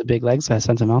that he has a big leg, so I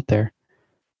sent him out there,"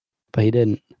 but he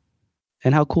didn't.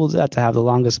 And how cool is that to have the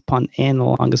longest punt and the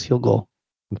longest field goal?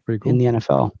 That's pretty cool. In the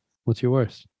NFL. What's your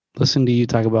worst? Listen to you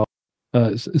talk about.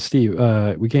 Steve,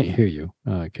 we can't hear you.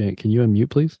 Can you unmute,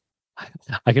 please?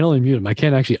 I can only mute him. I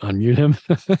can't actually unmute him.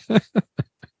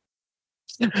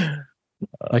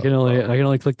 I can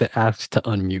only click the ask to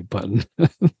unmute button.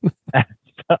 I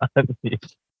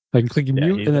can click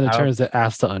mute and then it turns to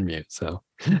ask to unmute. So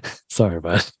sorry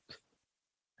about it.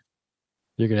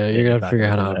 You're gonna have to figure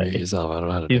out how to unmute yourself. I don't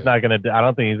know how to do it. He's not gonna I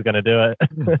don't think he's gonna do it.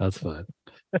 That's fine.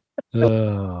 I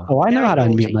know how to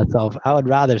unmute myself. I would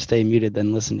rather stay muted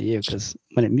than listen to you, because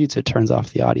when it mutes, it turns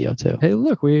off the audio too. Hey,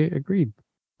 look, we agreed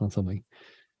on something.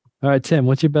 All right, Tim,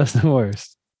 what's your best and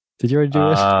worst? Did you already do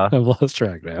it? I've lost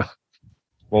track now.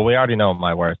 Well, we already know what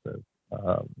my worst is.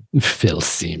 Phil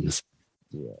Simms.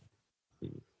 Yeah.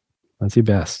 That's your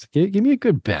best. Give me a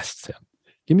good best, Tim.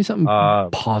 Give me something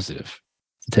positive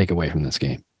to take away from this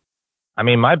game. I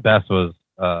mean, my best was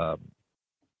Deion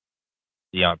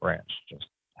Branch. Just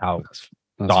how that's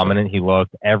dominant he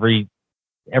looked. Every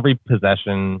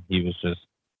possession, he was just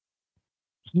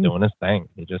doing his thing.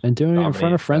 He just doing it in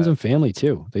front of friends and family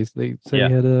too. They say he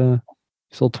had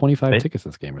sold 25 tickets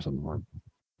this game or something.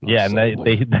 And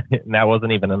that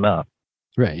wasn't even enough.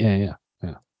 Right? Yeah.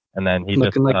 And then he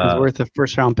looking like he's worth a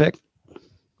first-round pick.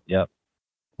 Yep.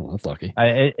 Well, that's lucky.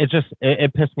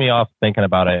 It pissed me off thinking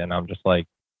about it, and I'm just like,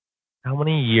 how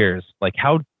many years? Like,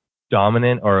 how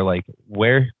dominant, or like,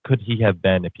 where could he have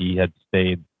been if he had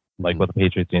stayed like with the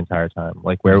Patriots the entire time?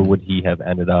 Like, where would he have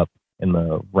ended up in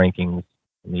the rankings,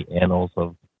 in the annals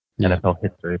of NFL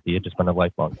history if he had just been a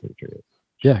lifelong Patriot?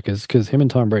 Yeah, because him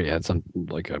and Tom Brady had some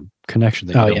like a connection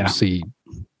that you don't see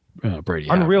Brady.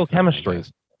 Unreal chemistry.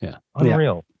 Yeah,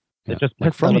 unreal. Yeah. It just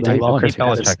like from makes me hate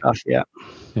Belichick. Stuff, yeah.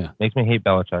 Makes me hate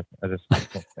Belichick. I just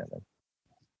can't stand it.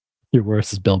 Your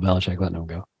worst is Bill Belichick letting him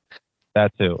go.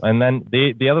 That too. And then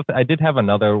the other I did have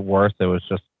another worst. It was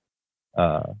just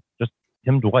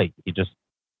Tim Dwight.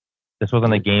 This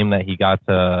wasn't a game that he got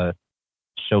to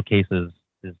showcases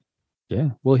his. Yeah.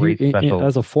 Well,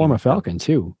 as a former Falcon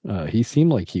too, he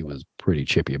seemed like he was pretty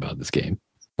chippy about this game.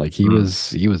 Like he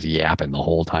was yapping the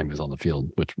whole time he was on the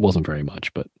field, which wasn't very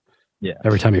much, but yeah,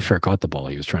 every time he fair caught the ball,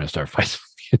 he was trying to start fighting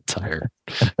the entire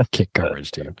kick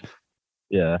coverage team.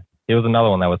 Yeah, he was another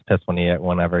one that was pissed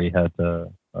whenever he had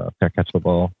to fair catch the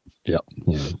ball. Yep.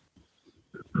 Yeah.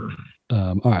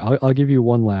 All right, I'll give you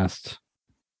one last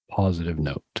positive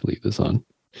note to leave this on.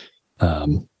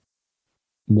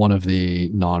 One of the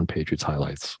non-Patriots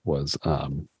highlights was a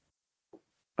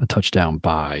touchdown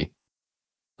by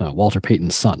Walter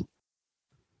Payton's son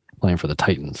playing for the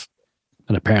Titans.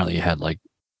 And apparently he had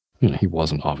he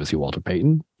wasn't obviously Walter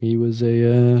Payton. He was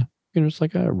just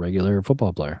like a regular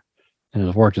football player. And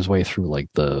it worked his way through like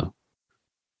the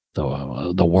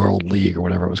World League or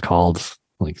whatever it was called.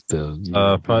 Like NFL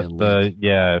Europe.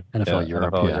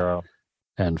 NFL yeah. Euro.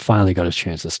 And finally got his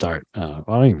chance to start. I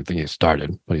don't even think he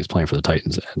started, but he was playing for the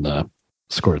Titans and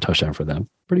scored a touchdown for them.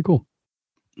 Pretty cool.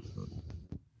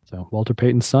 So Walter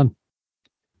Payton's son.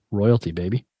 Royalty,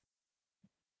 baby.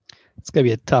 It's gonna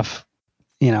be a tough,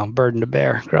 burden to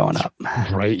bear growing up.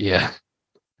 Right? Yeah.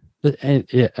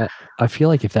 I feel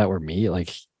like if that were me,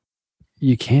 like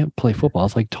you can't play football.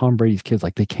 It's like Tom Brady's kids,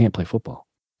 like they can't play football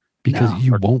because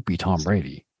you won't be Tom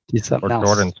Brady. Or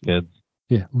Jordan's kids.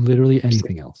 Yeah, literally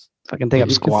anything else. Fucking think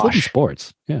of squash.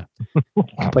 Sports. Yeah.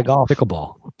 Play golf.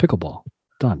 Pickleball.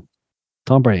 Done.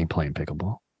 Tom Brady ain't playing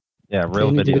pickleball. Yeah,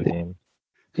 real video games.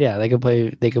 Yeah, they could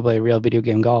play real video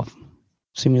game golf,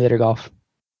 simulator golf.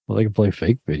 Well, they could play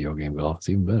fake video game golf. It's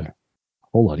even better. A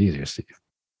whole lot easier, Steve.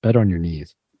 Better on your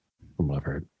knees, from what I've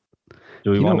heard.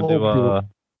 Do we want to do? Go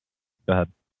ahead.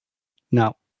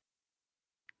 No.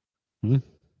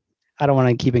 I don't want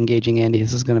to keep engaging Andy.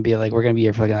 This is going to be we're going to be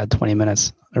here for 20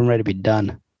 minutes. I'm ready to be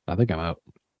done. I think I'm out.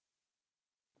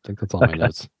 I think that's all my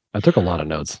notes. I took a lot of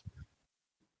notes.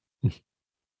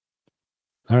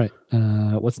 All right.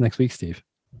 What's next week, Steve?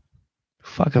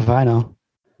 Fuck if I know.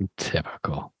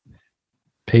 Typical.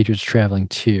 Patriots traveling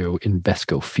to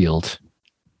Invesco Field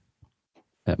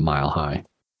at Mile High.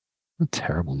 A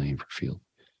terrible name for field.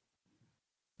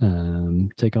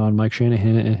 Take on Mike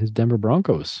Shanahan and his Denver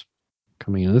Broncos.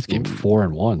 Coming into this game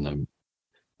 4-1. I'm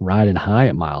riding high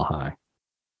at Mile High.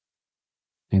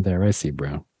 Ain't that right, Steve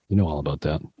Brown? You know all about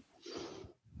that.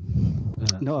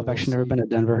 No, I've actually never been to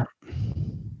Denver.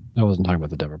 I wasn't talking about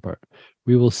the Denver part.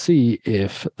 We will see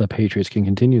if the Patriots can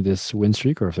continue this win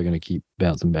streak or if they're going to keep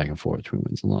bouncing back and forth between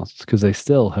wins and losses, because they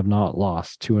still have not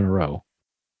lost 2 in a row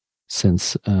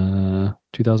since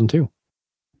 2002.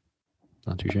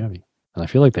 Not too shabby. And I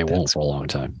feel like they won't for a long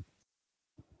time.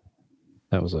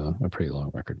 That was a pretty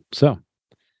long record. So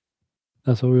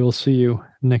that's what we will see you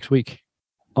next week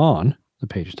on the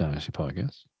Patriots Dynasty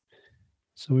podcast.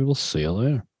 So we will see you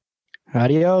later.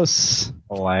 Adios.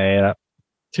 Later.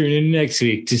 Tune in next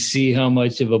week to see how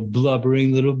much of a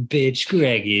blubbering little bitch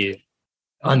Greg is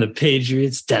on the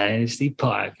Patriots Dynasty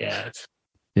podcast.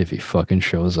 If he fucking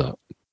shows up.